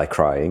time by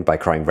crying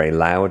very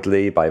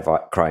loudly, by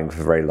crying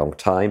for a very long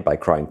time, by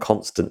crying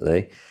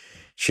constantly.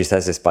 She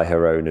says this by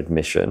her own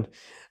admission,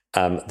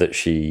 that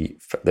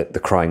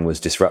the crying was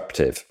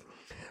disruptive.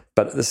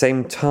 But at the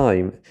same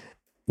time,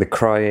 the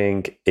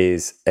crying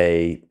is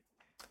a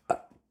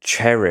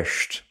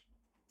cherished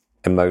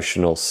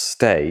emotional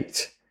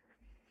state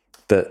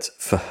that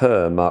for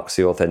her marks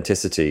the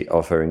authenticity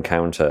of her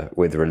encounter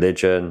with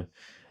religion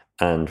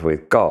and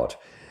with God.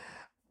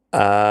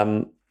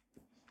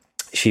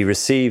 She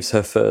receives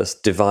her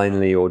first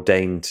divinely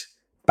ordained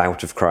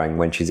bout of crying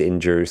when she's in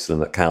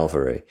Jerusalem at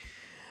Calvary.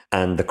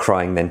 And the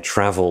crying then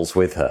travels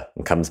with her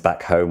and comes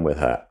back home with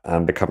her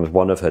and becomes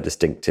one of her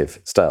distinctive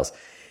styles.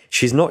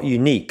 She's not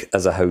unique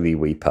as a holy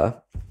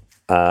weeper.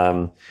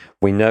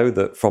 We know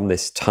that from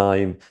this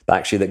time,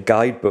 actually, that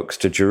guidebooks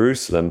to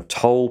Jerusalem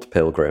told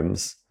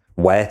pilgrims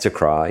where to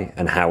cry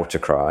and how to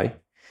cry,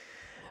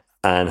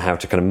 and how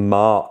to kind of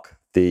mark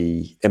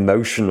the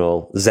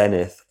emotional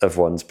zenith of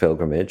one's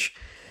pilgrimage.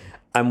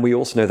 And we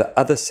also know that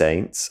other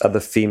saints, other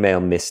female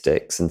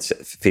mystics and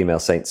female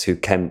saints who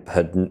Kempe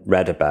had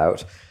read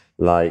about,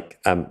 like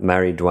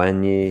Marie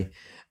Douanier,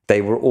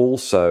 they were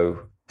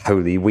also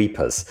holy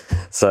weepers.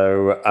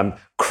 So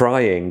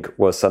crying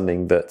was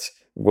something that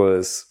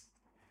was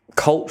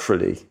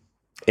culturally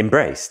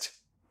embraced.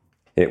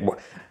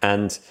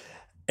 And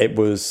it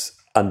was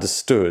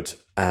understood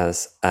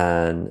as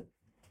an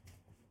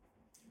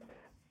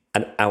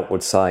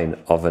outward sign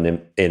of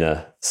an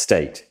inner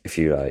state, if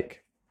you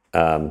like.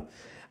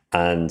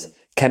 And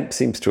Kempe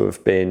seems to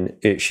have been,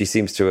 she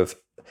seems to have,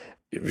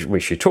 when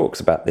she talks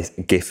about this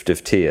gift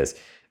of tears,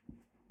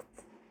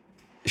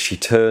 she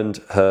turned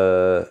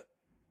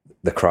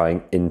the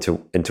crying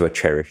into a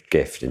cherished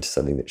gift, into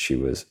something that she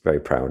was very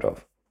proud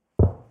of.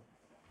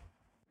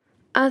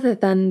 Other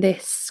than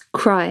this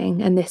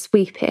crying and this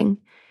weeping,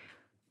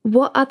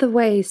 what other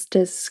ways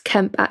does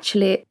Kempe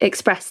actually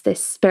express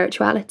this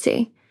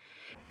spirituality?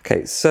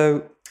 Okay,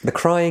 so the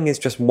crying is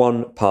just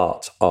one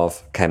part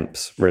of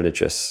Kempe's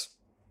religious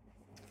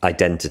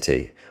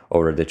identity,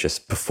 or religious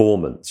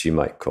performance, you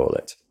might call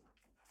it.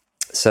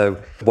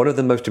 So one of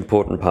the most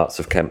important parts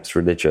of Kempe's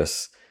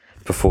religious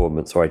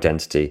performance or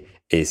identity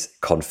is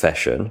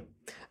confession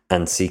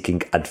and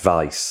seeking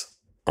advice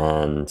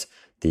and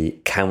the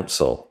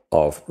counsel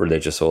of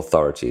religious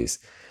authorities.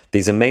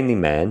 These are mainly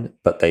men,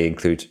 but they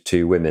include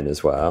two women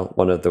as well.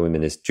 One of the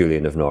women is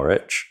Julian of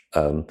Norwich.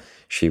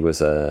 She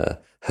was a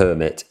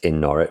hermit in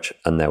Norwich,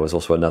 and there was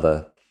also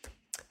another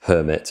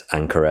hermit,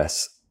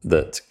 anchoress,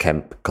 that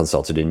Kempe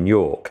consulted in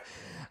York.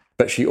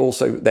 But she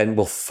also then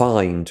will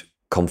find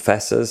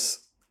confessors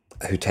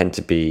who tend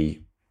to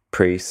be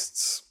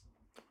priests,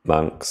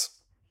 monks,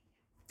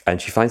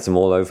 and she finds them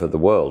all over the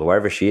world.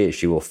 Wherever she is,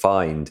 she will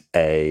find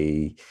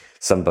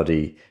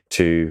somebody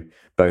to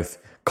both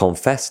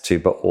confess to,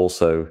 but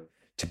also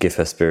to give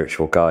her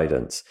spiritual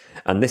guidance.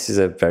 And this is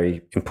a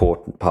very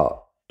important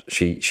part.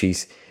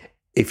 She's,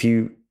 if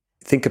you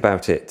think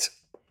about it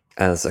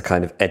as a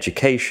kind of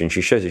education,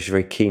 she shows that she's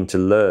very keen to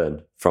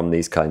learn from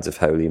these kinds of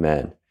holy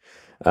men,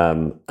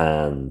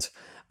 and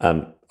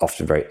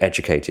often very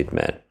educated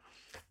men.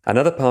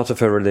 Another part of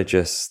her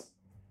religious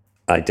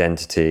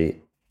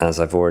identity, as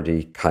I've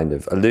already kind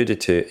of alluded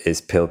to,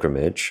 is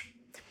pilgrimage.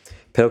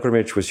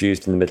 Pilgrimage was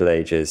used in the Middle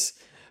Ages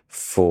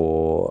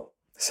for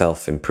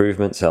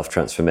self-improvement,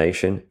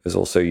 self-transformation. It was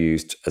also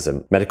used as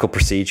a medical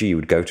procedure. You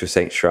would go to a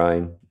saint's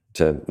shrine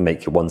to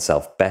make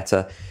oneself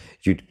better.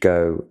 You'd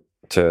go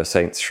to a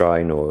saint's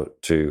shrine or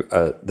to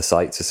the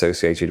sites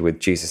associated with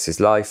Jesus's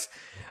life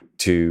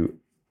to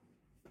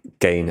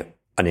gain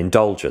an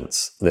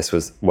indulgence. This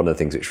was one of the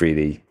things which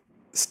really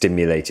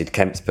stimulated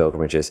Kempe's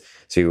pilgrimages.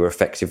 So you were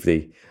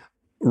effectively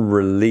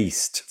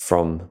released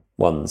from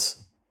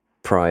one's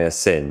prior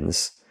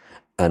sins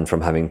and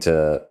from having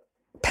to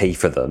pay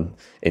for them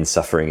in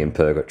suffering in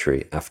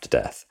purgatory after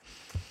death.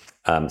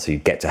 So you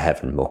get to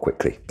heaven more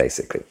quickly,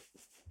 basically.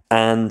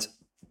 And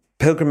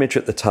pilgrimage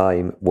at the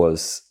time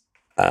was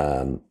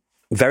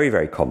very,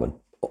 very common.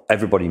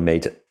 Everybody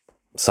made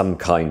some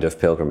kind of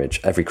pilgrimage.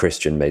 Every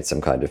Christian made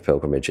some kind of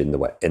pilgrimage in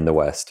the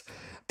West.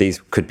 These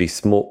could be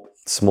small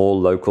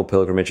local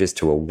pilgrimages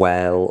to a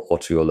well or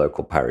to your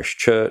local parish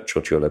church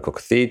or to your local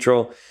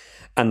cathedral.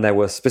 And there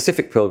were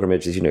specific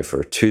pilgrimages,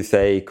 for a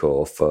toothache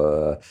or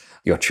for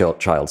your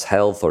child's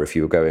health, or if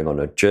you were going on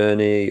a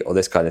journey or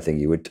this kind of thing,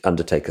 you would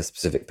undertake a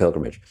specific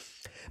pilgrimage.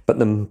 But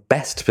the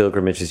best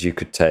pilgrimages you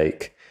could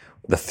take,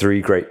 the three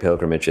great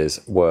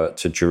pilgrimages, were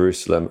to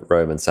Jerusalem,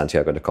 Rome, and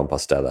Santiago de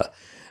Compostela.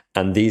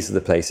 And these are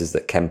the places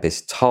that Kempe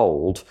is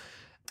told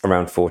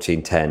around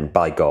 1410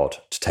 by God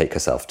to take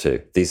herself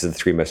to. These are the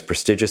three most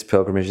prestigious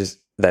pilgrimages.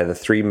 They're the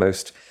three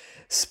most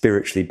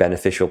spiritually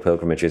beneficial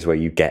pilgrimages where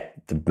you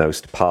get the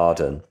most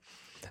pardon,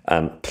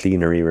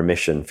 plenary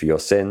remission for your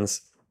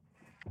sins.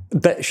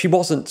 But she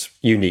wasn't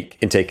unique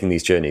in taking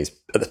these journeys.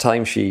 At the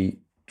time she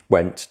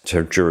went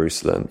to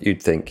Jerusalem,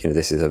 you'd think,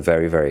 this is a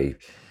very, very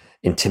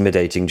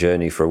intimidating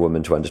journey for a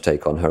woman to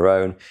undertake on her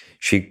own.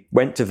 She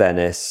went to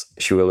Venice.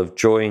 She will have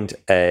joined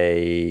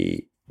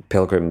a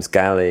pilgrim's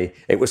galley.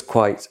 It was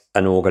quite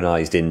an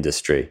organized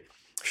industry.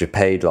 She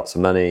paid lots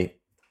of money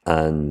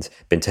and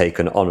been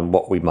taken on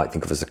what we might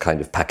think of as a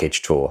kind of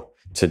package tour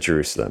to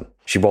Jerusalem.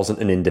 She wasn't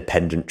an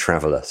independent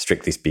traveller,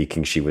 strictly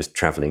speaking. She was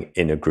travelling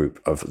in a group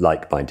of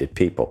like-minded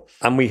people.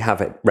 And we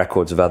have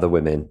records of other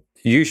women,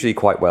 usually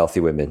quite wealthy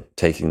women,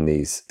 taking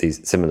these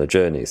similar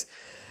journeys.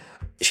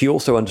 She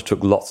also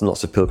undertook lots and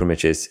lots of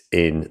pilgrimages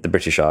in the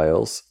British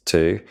Isles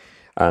too.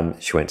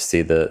 She went to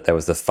see there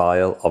was the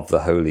phial of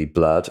the Holy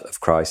Blood of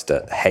Christ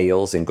at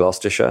Hales in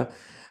Gloucestershire.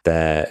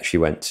 There, she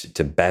went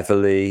to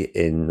Beverley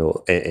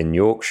in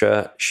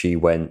Yorkshire. She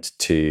went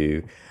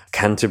to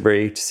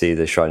Canterbury to see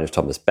the shrine of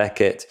Thomas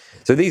Becket.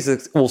 So these are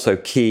also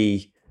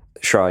key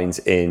shrines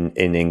in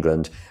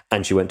England,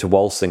 and she went to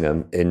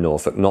Walsingham in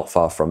Norfolk, not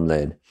far from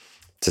Lynn,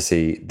 to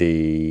see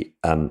the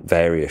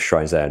various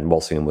shrines there. And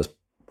Walsingham was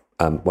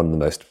one of the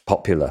most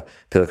popular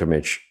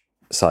pilgrimage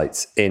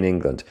sites in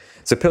England.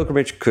 So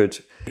pilgrimage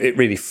it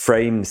really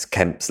frames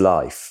Kemp's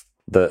life,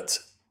 that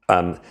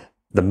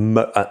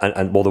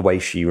the way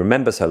she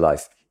remembers her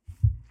life.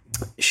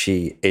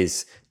 She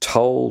is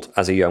told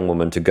as a young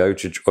woman to go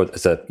to, or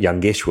as a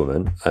youngish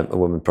woman, a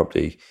woman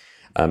probably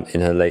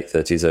in her late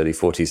 30s, early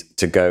 40s,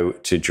 to go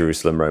to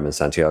Jerusalem, Rome, and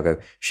Santiago.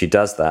 She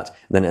does that.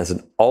 And then as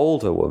an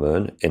older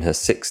woman in her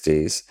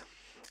 60s,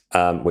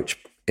 which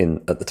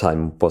at the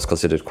time was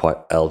considered quite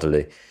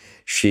elderly,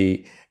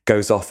 she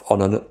goes off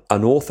on an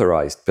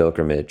unauthorized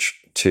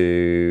pilgrimage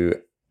to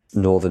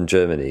northern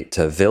Germany,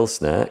 to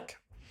Wilsnack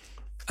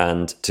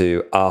and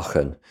to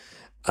Aachen,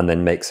 and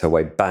then makes her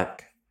way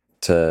back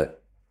to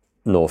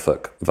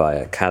Norfolk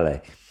via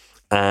Calais.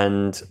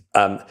 And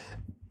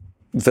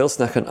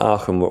Wilsnack and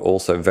Aachen were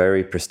also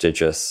very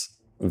prestigious,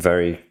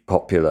 very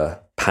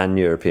popular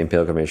pan-European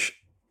pilgrimage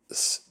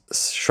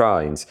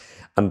shrines.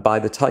 And by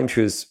the time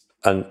she was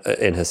in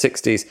her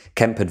 60s,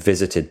 Kemp had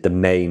visited the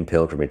main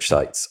pilgrimage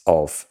sites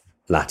of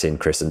Latin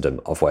Christendom,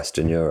 of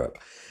Western Europe.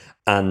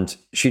 And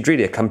she'd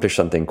really accomplished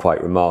something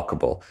quite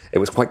remarkable. It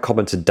was quite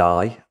common to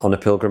die on a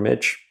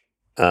pilgrimage.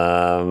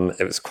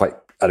 It was quite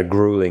a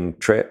grueling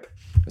trip.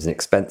 It was an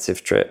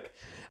expensive trip.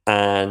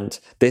 And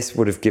this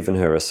would have given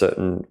her a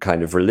certain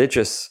kind of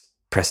religious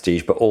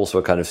prestige, but also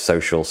a kind of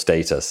social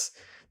status,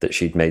 that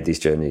she'd made these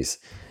journeys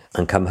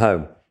and come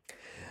home.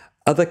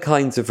 Other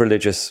kinds of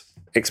religious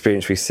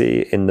experience we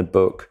see in the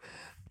book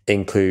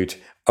include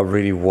a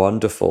really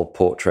wonderful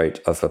portrait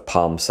of a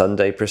Palm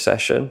Sunday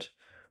procession,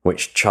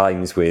 which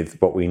chimes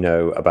with what we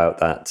know about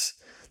that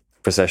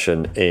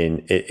procession in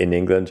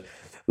England.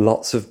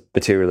 Lots of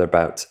material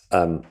about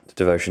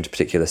devotion to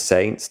particular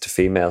saints, to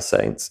female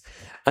saints,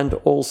 and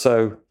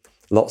also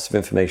lots of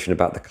information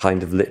about the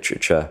kind of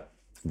literature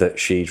that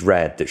she'd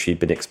read, that she'd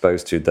been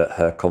exposed to, that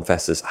her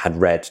confessors had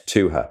read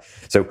to her.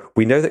 So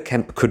we know that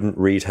Kemp couldn't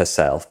read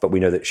herself, but we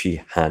know that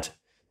she had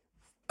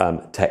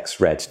texts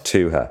read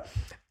to her.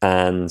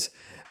 And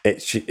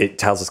it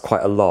tells us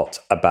quite a lot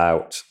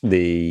about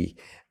the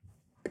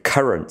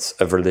currents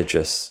of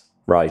religious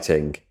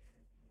writing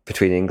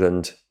between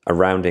England,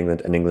 around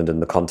England, and England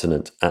and the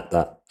continent at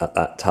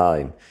that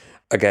time.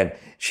 Again,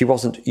 she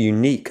wasn't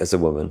unique as a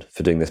woman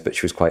for doing this, but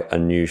she was quite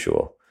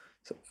unusual.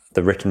 So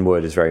the written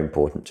word is very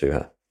important to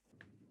her.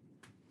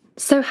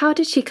 So how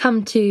did she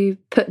come to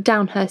put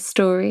down her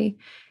story?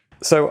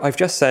 So I've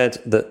just said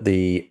that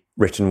the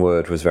written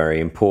word was very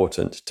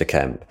important to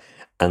Kemp.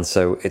 And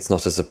so it's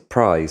not a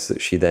surprise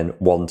that she then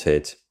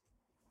wanted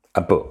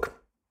a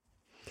book.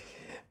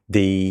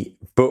 The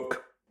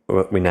book,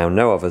 what we now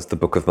know of as the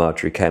Book of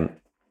Margery Kemp,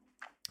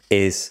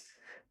 is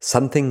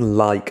something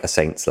like A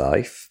Saint's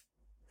Life.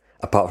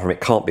 Apart from it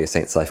can't be A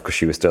Saint's Life because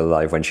she was still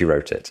alive when she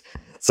wrote it.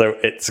 So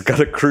it's got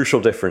a crucial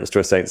difference to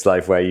A Saint's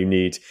Life, where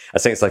A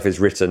Saint's Life is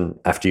written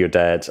after you're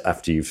dead,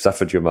 after you've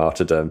suffered your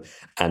martyrdom,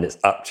 and it's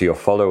up to your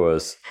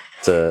followers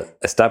to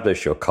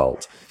establish your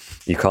cult.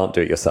 You can't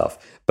do it yourself.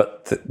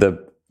 But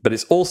but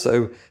it's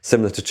also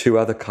similar to two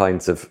other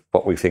kinds of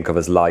what we think of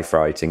as life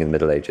writing in the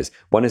Middle Ages.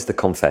 One is the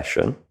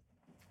confession.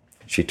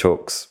 She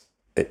talks,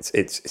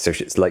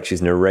 it's like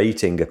she's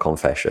narrating a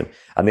confession.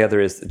 And the other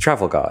is the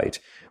travel guide,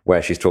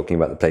 where she's talking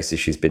about the places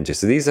she's been to.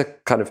 So these are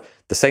kind of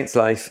the Saint's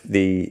Life,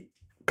 the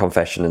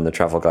confession, and the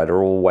travel guide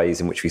are all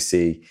ways in which we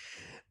see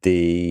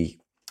the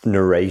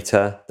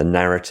narrator, the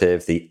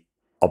narrative, the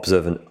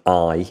observant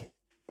eye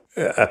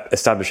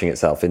establishing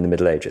itself in the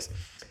Middle Ages.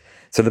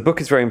 So the book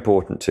is very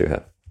important to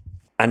her.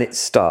 And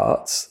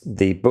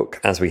the book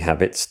as we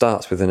have it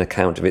starts with an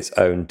account of its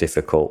own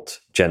difficult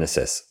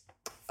genesis,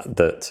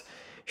 that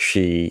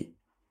she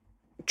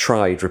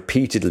tried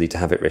repeatedly to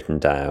have it written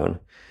down.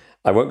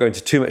 I won't go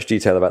into too much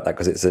detail about that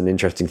because it's an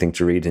interesting thing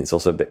to read and it's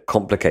also a bit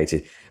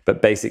complicated.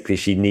 But basically,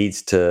 she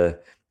needs to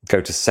go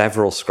to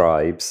several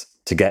scribes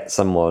to get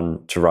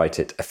someone to write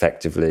it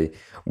effectively.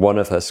 One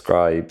of her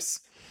scribes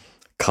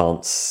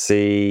can't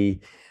see.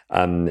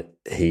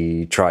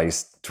 He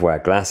tries to wear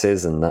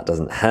glasses and that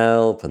doesn't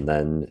help. And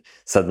then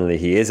suddenly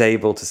he is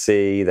able to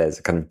see. There's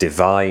a kind of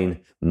divine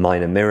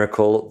minor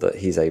miracle that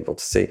he's able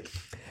to see.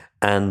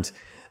 And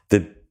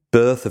the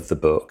birth of the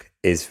book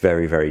is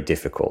very, very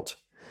difficult.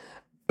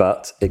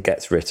 But it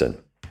gets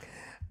written.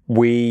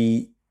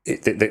 The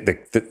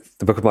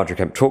Book of Margery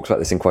Kemp talks about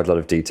this in quite a lot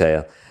of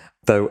detail,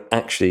 though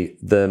actually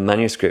the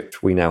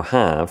manuscript we now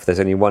have, there's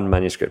only one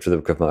manuscript of the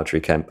Book of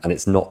Margery Kemp, and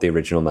it's not the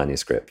original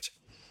manuscript.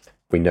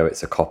 We know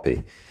it's a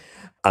copy.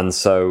 And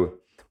so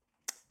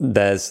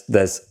there's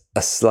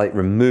a slight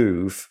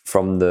remove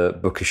from the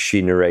book as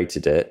she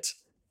narrated it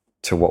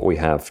to what we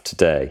have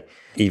today,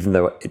 even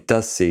though it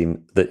does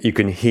seem that you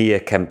can hear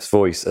Kemp's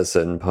voice at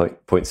certain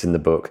points in the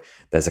book.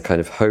 There's a kind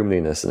of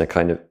homeliness and a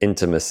kind of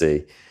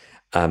intimacy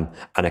and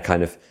a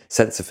kind of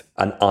sense of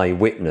an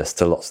eyewitness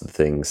to lots of the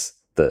things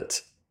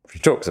that she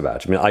talks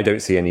about. I mean, I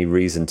don't see any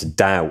reason to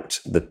doubt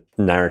the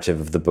narrative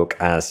of the book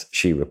as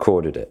she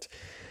recorded it.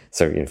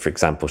 So, for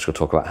example, she'll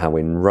talk about how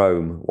in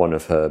Rome, one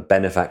of her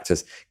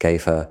benefactors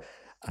gave her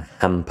a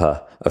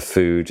hamper of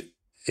food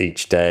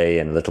each day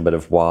and a little bit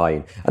of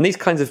wine. And these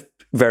kinds of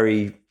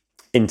very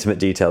intimate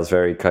details,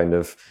 very kind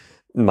of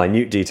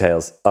minute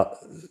details,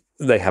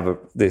 they have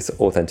this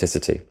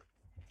authenticity.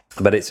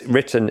 But it's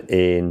written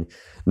in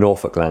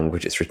Norfolk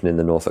language. It's written in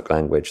the Norfolk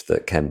language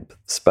that Kemp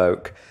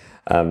spoke,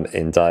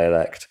 in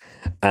dialect.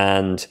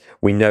 And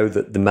we know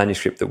that the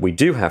manuscript that we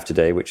do have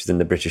today, which is in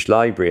the British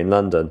Library in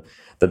London,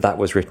 that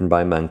was written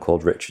by a man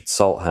called Richard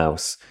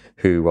Salthouse,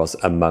 who was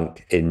a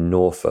monk in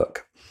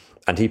Norfolk.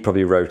 And he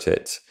probably wrote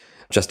it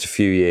just a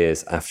few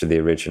years after the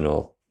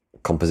original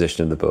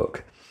composition of the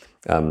book,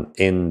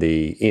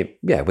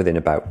 within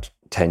about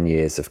 10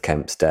 years of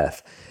Kemp's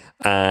death.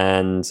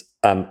 And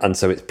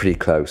so it's pretty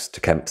close to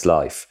Kemp's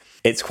life.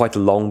 It's quite a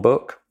long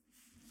book.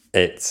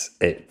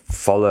 It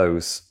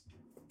follows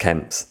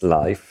Kemp's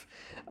life,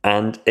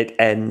 and it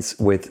ends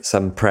with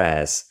some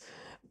prayers.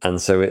 And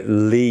so it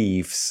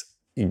leaves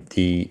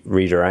the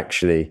reader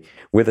actually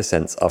with a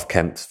sense of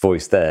Kemp's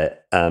voice there,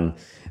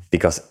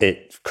 because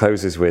it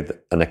closes with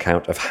an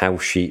account of how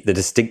the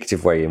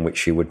distinctive way in which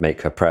she would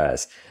make her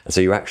prayers. And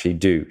so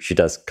she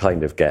does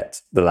kind of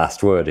get the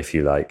last word, if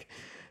you like,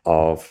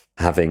 of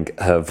having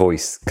her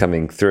voice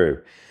coming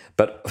through.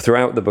 But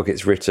throughout the book,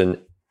 it's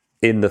written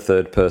in the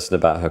third person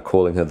about her,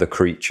 calling her the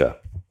creature,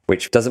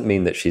 which doesn't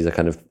mean that she's a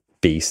kind of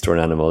beast or an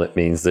animal. It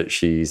means that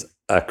she's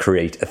a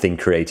thing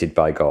created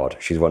by God.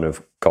 She's one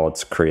of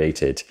God's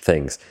created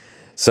things.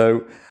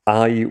 So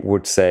I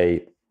would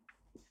say,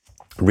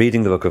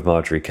 reading the book of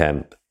Margery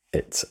Kemp,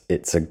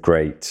 it's a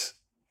great,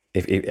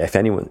 if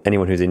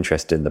anyone who's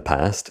interested in the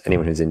past,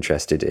 anyone who's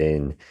interested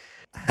in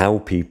how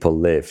people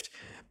lived,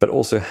 but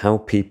also how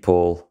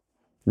people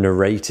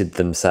narrated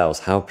themselves,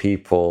 how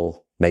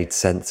people made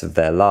sense of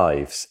their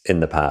lives in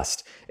the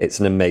past, it's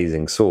an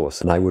amazing source.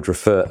 And I would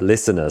refer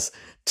listeners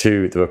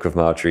to the book of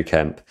Margery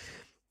Kemp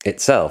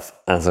itself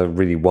as a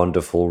really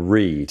wonderful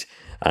read.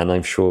 And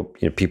I'm sure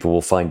people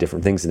will find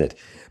different things in it.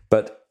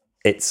 But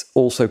it's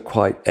also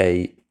quite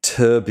a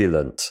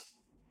turbulent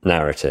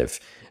narrative.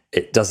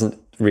 It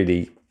doesn't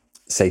really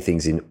say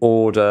things in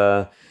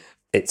order.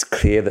 It's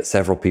clear that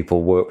several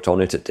people worked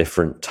on it at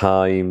different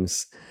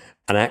times.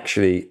 And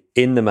actually,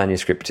 in the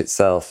manuscript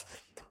itself,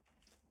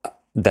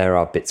 there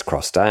are bits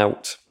crossed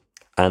out,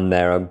 and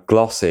there are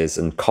glosses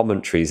and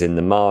commentaries in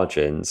the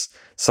margins,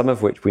 some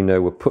of which we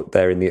know were put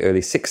there in the early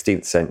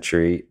 16th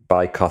century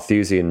by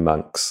Carthusian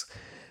monks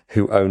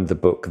who owned the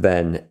book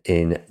then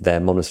in their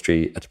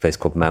monastery at a place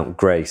called Mount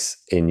Grace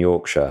in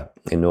Yorkshire,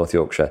 in North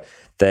Yorkshire.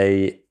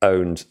 They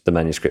owned the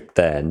manuscript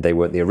then. They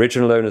weren't the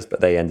original owners,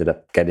 but they ended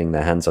up getting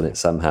their hands on it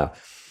somehow.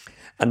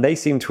 And they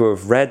seem to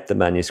have read the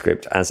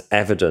manuscript as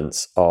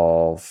evidence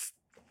of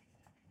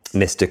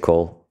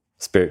mystical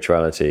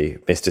spirituality,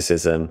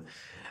 mysticism,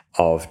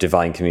 of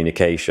divine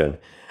communication,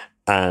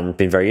 and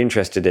been very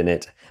interested in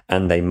it.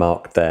 And they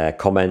marked their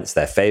comments,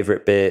 their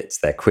favourite bits,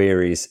 their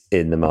queries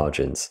in the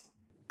margins.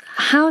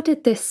 How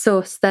did this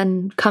source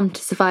then come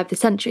to survive the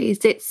centuries?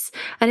 It's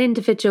an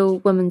individual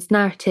woman's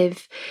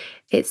narrative.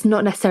 It's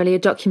not necessarily a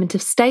document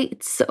of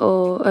states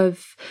or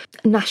of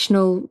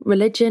national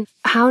religion.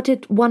 How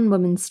did one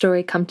woman's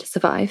story come to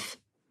survive?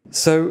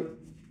 So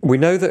we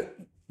know that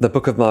the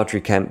Book of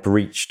Margery Kemp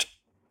reached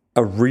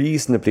a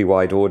reasonably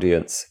wide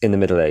audience in the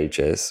Middle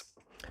Ages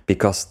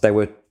because there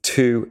were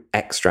 2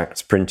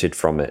 extracts printed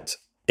from it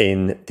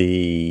in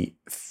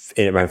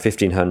around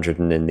 1500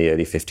 and in the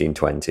early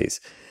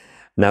 1520s.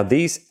 Now,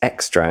 these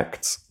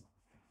extracts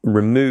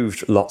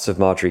removed lots of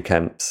Margery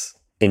Kemp's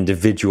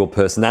individual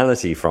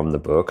personality from the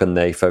book, and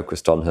they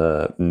focused on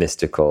her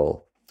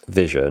mystical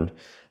vision,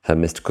 her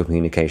mystical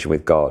communication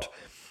with God.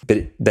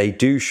 But they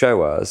do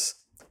show us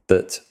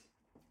that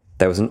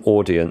there was an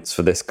audience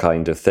for this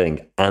kind of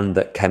thing, and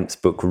that Kemp's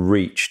book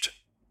reached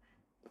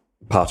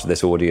part of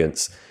this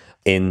audience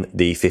in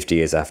the 50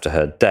 years after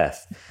her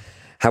death.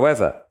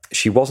 However,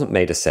 she wasn't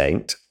made a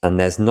saint, and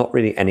there's not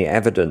really any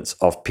evidence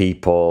of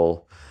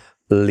people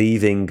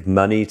leaving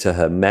money to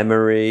her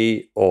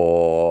memory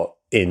or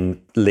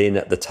in Lynn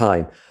at the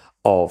time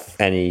of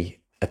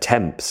any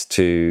attempts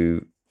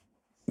to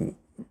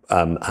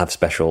have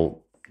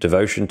special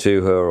devotion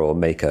to her or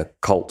make a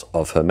cult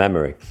of her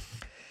memory.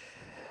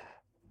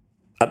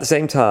 At the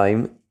same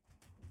time,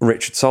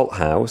 Richard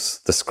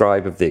Salthouse, the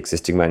scribe of the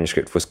existing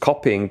manuscript, was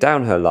copying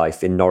down her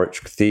life in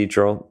Norwich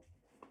Cathedral.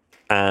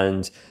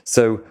 And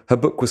so her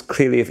book was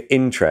clearly of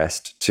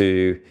interest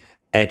to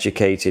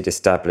educated,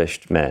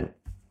 established men.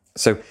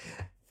 So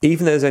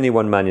even though there's only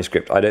one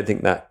manuscript, I don't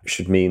think that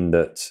should mean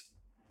that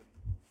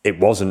it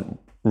wasn't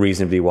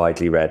reasonably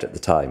widely read at the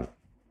time.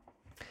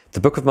 The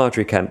Book of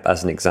Margery Kemp,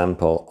 as an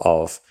example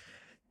of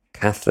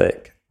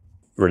Catholic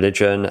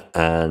religion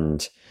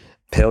and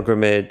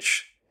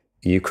pilgrimage,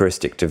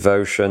 Eucharistic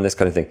devotion, this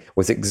kind of thing,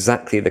 was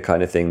exactly the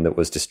kind of thing that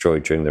was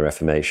destroyed during the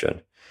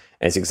Reformation.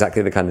 And it's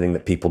exactly the kind of thing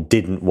that people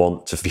didn't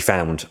want to be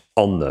found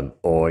on them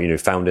or,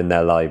 found in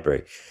their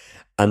library.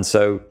 And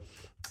so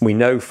we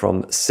know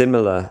from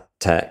similar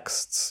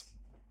texts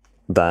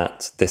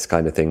that this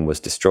kind of thing was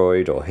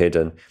destroyed or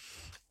hidden.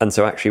 And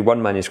so actually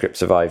one manuscript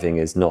surviving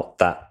is not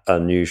that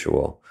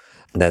unusual.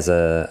 There's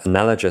an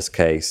analogous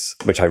case,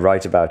 which I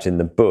write about in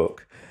the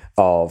book,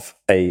 of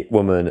a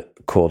woman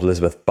called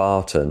Elizabeth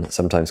Barton,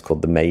 sometimes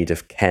called the Maid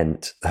of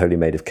Kent, the Holy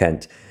Maid of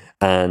Kent.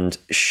 And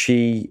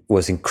she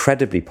was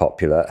incredibly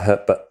popular,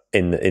 but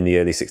in the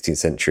early 16th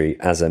century,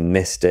 as a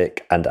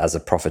mystic and as a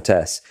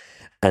prophetess.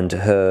 And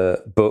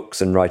her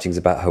books and writings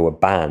about her were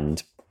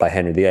banned by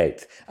Henry VIII,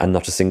 and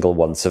not a single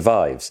one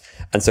survives.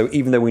 And so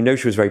even though we know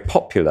she was very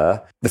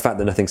popular, the fact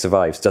that nothing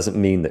survives doesn't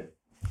mean that,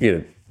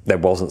 there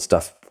wasn't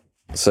stuff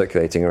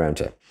circulating around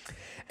her.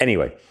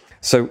 Anyway,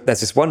 so there's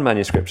this one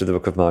manuscript of the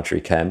Book of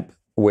Margery Kempe,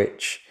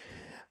 which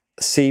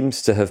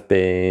seems to have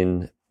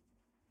been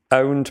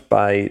owned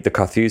by the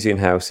Carthusian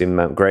house in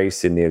Mount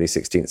Grace in the early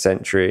 16th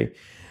century,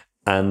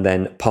 and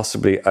then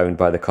possibly owned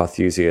by the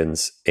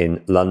Carthusians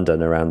in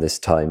London around this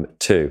time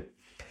too.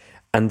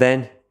 And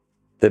then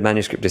the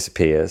manuscript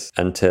disappears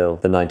until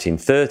the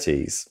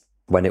 1930s,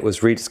 when it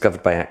was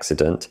rediscovered by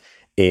accident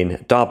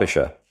in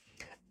Derbyshire,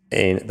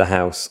 in the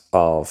house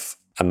of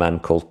a man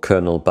called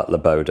Colonel Butler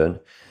Bowden.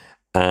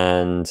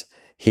 And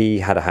he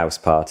had a house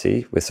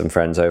party with some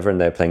friends over,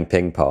 and they were playing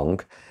ping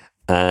pong,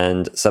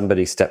 and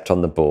somebody stepped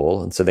on the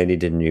ball, and so they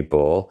needed a new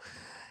ball.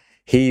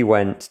 He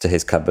went to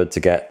his cupboard to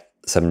get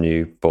some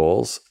new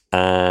balls,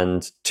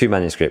 and 2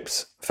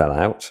 manuscripts fell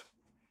out,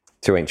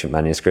 2 ancient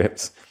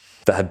manuscripts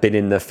that had been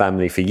in the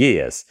family for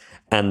years.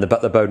 And the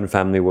Butler Bowden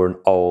family were an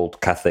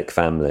old Catholic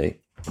family.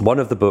 One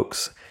of the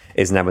books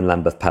is now in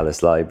Lambeth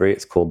Palace Library.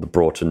 It's called the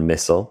Broughton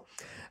Missal,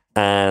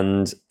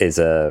 and is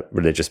a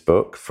religious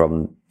book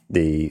from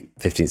the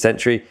 15th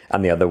century.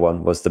 And the other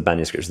one was the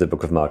manuscript of the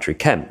Book of Margery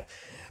Kempe.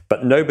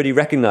 But nobody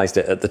recognised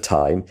it at the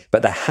time.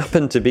 But there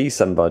happened to be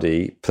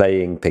somebody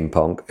playing ping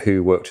pong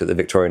who worked at the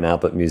Victoria and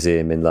Albert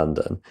Museum in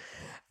London.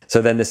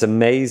 So then this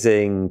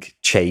amazing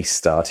chase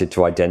started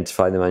to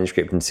identify the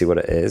manuscript and see what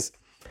it is.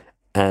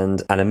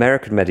 And an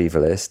American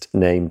medievalist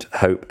named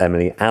Hope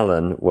Emily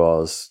Allen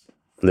was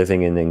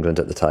living in England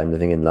at the time,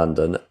 living in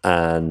London,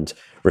 and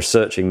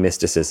researching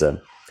mysticism.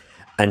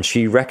 And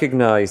she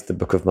recognised the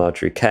Book of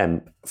Margery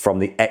Kempe from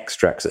the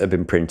extracts that had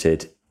been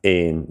printed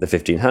in the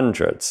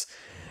 1500s,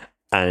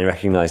 and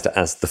recognised it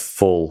as the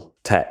full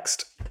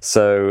text.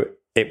 So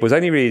it was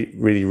only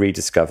really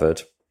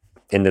rediscovered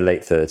in the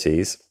late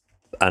 30s.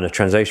 And a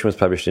translation was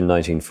published in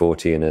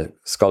 1940 and a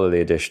scholarly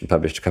edition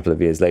published a couple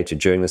of years later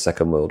during the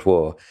Second World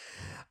War.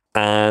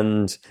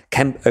 And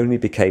Kempe only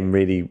became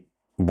really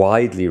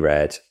widely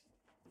read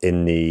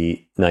in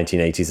the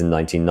 1980s and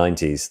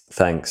 1990s,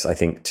 thanks, I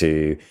think,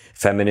 to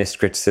feminist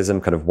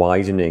criticism kind of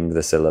widening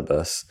the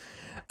syllabus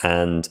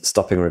and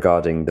stopping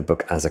regarding the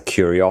book as a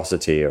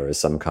curiosity or as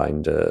some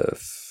kind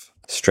of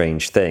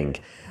strange thing.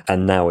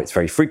 And now it's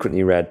very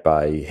frequently read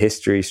by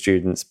history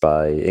students,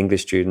 by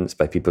English students,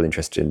 by people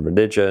interested in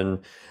religion,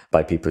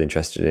 by people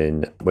interested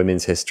in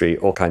women's history,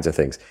 all kinds of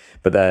things.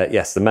 But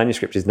yes, the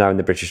manuscript is now in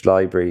the British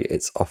Library.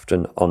 It's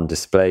often on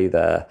display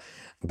there,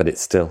 but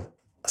it's still,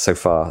 so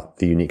far,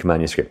 the unique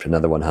manuscript.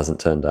 Another one hasn't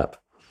turned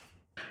up.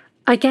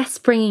 I guess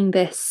bringing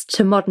this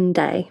to modern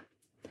day,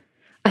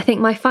 I think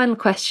my final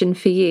question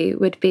for you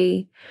would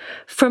be,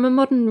 from a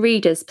modern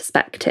reader's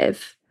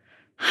perspective,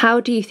 how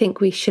do you think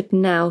we should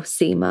now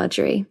see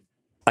Margery?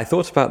 I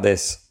thought about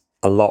this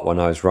a lot when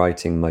I was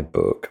writing my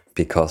book,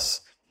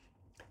 because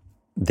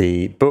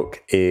the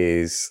book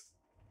is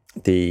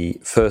the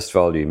first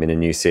volume in a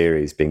new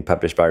series being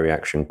published by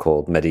Reaction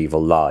called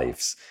Medieval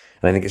Lives.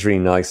 And I think it's really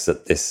nice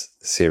that this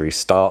series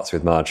starts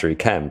with Margery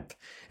Kempe.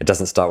 It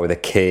doesn't start with a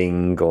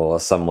king or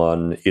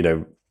someone,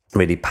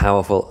 really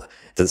powerful.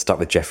 It doesn't start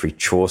with Geoffrey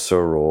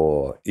Chaucer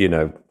or,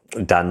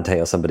 Dante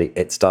or somebody.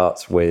 It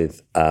starts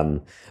with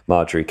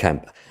Margery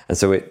Kempe. And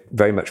so it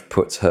very much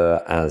puts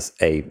her as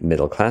a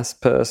middle-class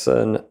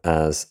person,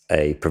 as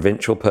a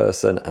provincial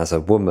person, as a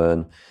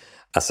woman,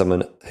 as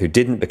someone who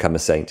didn't become a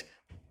saint,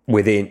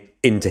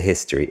 into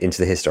history,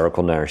 into the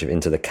historical narrative,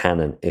 into the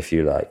canon, if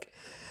you like.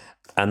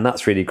 And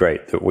that's really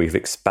great that we've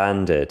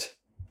expanded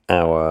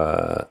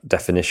our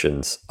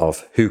definitions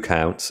of who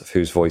counts, of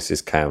whose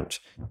voices count,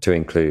 to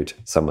include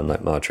someone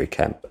like Margery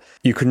Kempe.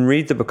 You can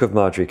read the Book of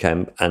Margery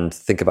Kempe and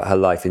think about her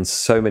life in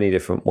so many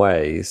different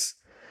ways.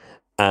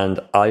 And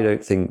I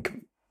don't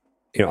think,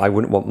 I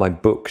wouldn't want my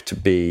book to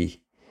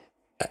be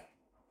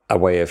a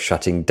way of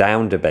shutting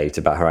down debate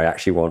about her. I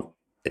actually want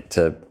it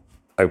to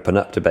open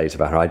up debate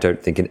about her. I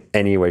don't think in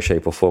any way,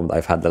 shape or form that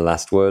I've had the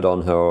last word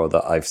on her, or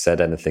that I've said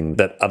anything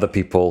that other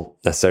people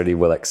necessarily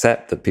will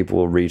accept, that people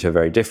will read her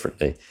very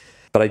differently.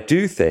 But I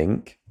do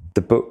think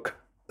the book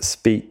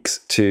speaks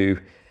to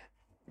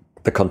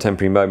the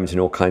contemporary moment in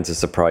all kinds of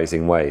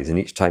surprising ways. And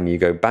each time you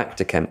go back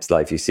to Kempe's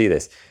life, you see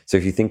this. So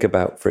if you think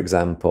about, for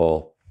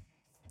example,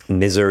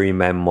 misery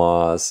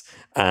memoirs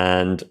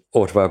and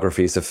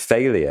autobiographies of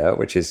failure,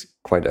 which is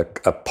quite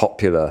a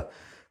popular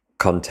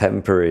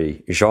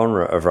contemporary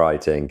genre of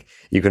writing,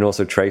 you can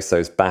also trace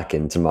those back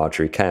into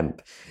Margery Kempe,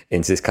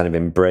 into this kind of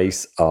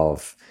embrace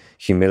of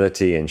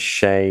humility and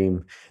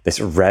shame,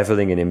 this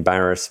reveling in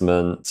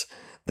embarrassment,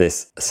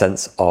 this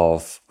sense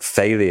of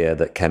failure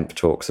that Kemp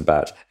talks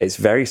about. It's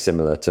very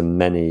similar to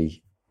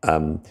many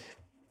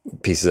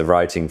pieces of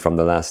writing from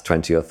the last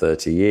 20 or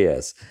 30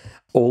 years.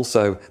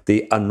 Also,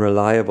 the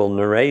unreliable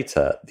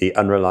narrator, the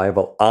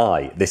unreliable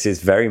I. This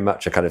is very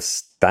much a kind of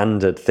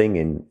standard thing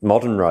in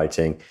modern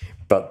writing,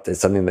 but it's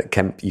something that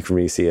Kemp you can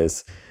really see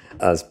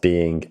as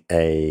being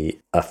a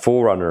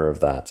forerunner of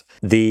that.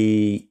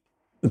 The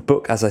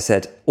book, as I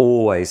said,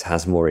 always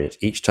has more in it.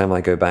 Each time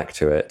I go back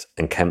to it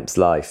and Kemp's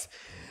life,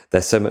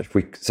 there's so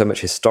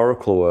much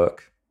historical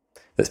work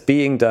that's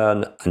being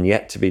done and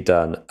yet to be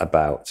done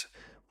about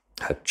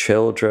her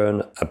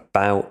children,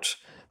 about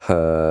some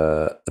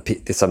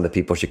of the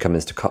people she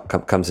comes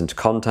into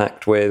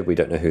contact with. We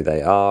don't know who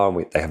they are.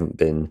 They haven't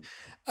been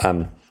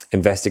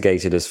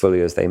investigated as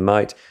fully as they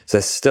might. So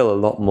there's still a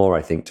lot more,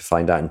 I think, to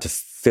find out and to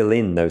fill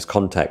in those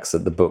contexts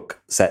that the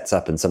book sets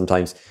up. And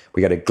sometimes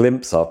we get a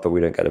glimpse of, but we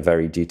don't get a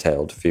very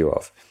detailed view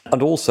of.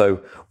 And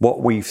also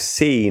what we've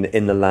seen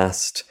in the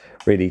last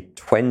really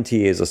 20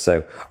 years or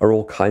so are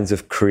all kinds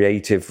of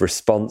creative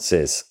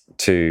responses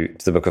to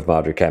the book of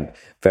Margery Kemp,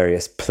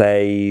 various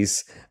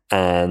plays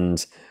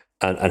and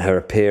her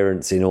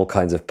appearance in all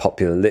kinds of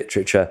popular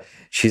literature.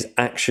 She's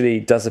actually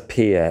does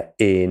appear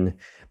in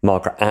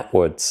Margaret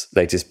Atwood's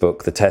latest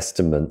book, The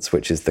Testaments,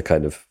 which is the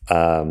kind of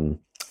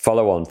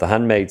follow-on to The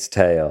Handmaid's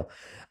Tale.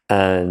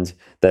 And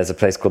there's a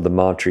place called the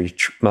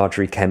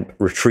Margery Kemp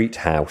Retreat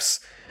House,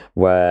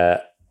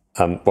 where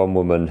one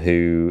woman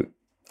who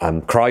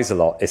cries a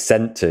lot is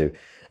sent to,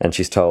 and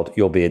she's told,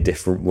 "You'll be a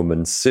different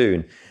woman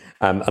soon."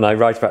 And I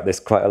write about this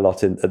quite a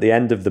lot at the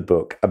end of the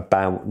book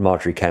about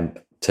Margery Kemp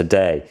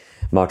today.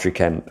 Margery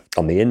Kemp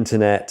on the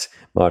internet,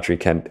 Margery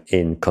Kemp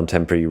in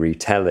contemporary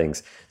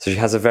retellings. So she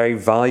has a very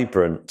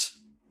vibrant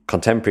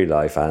contemporary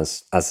life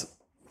as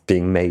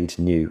being made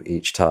new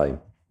each time.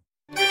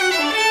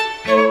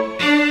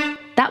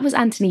 That was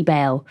Anthony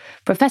Bale,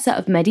 Professor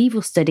of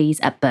Medieval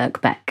Studies at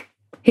Birkbeck.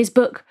 His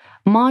book,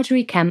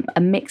 Margery Kemp,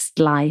 A Mixed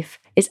Life,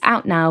 is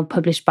out now,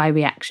 published by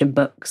Reaction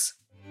Books.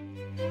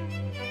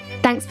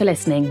 Thanks for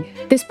listening.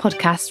 This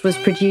podcast was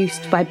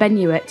produced by Ben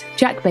Hewitt,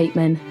 Jack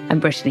Bateman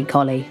and Brittany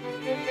Colley.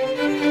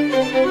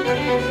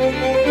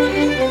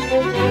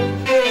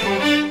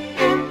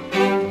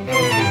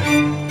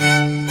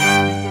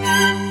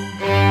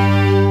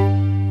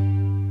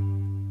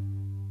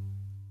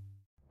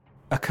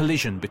 A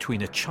collision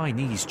between a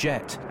Chinese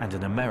jet and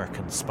an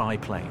American spy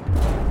plane.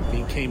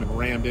 He came and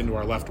rammed into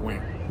our left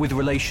wing. With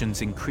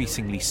relations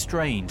increasingly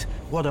strained,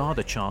 what are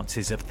the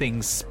chances of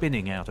things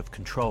spinning out of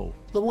control?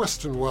 The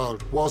Western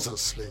world was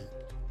asleep.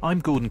 I'm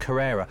Gordon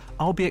Carrera.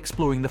 I'll be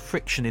exploring the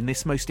friction in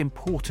this most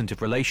important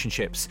of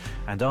relationships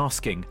and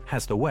asking,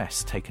 has the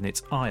West taken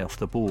its eye off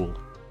the ball?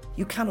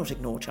 You cannot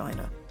ignore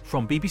China.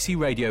 From BBC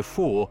Radio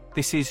 4,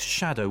 this is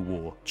Shadow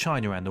War,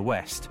 China and the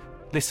West.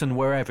 Listen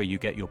wherever you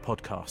get your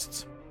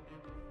podcasts.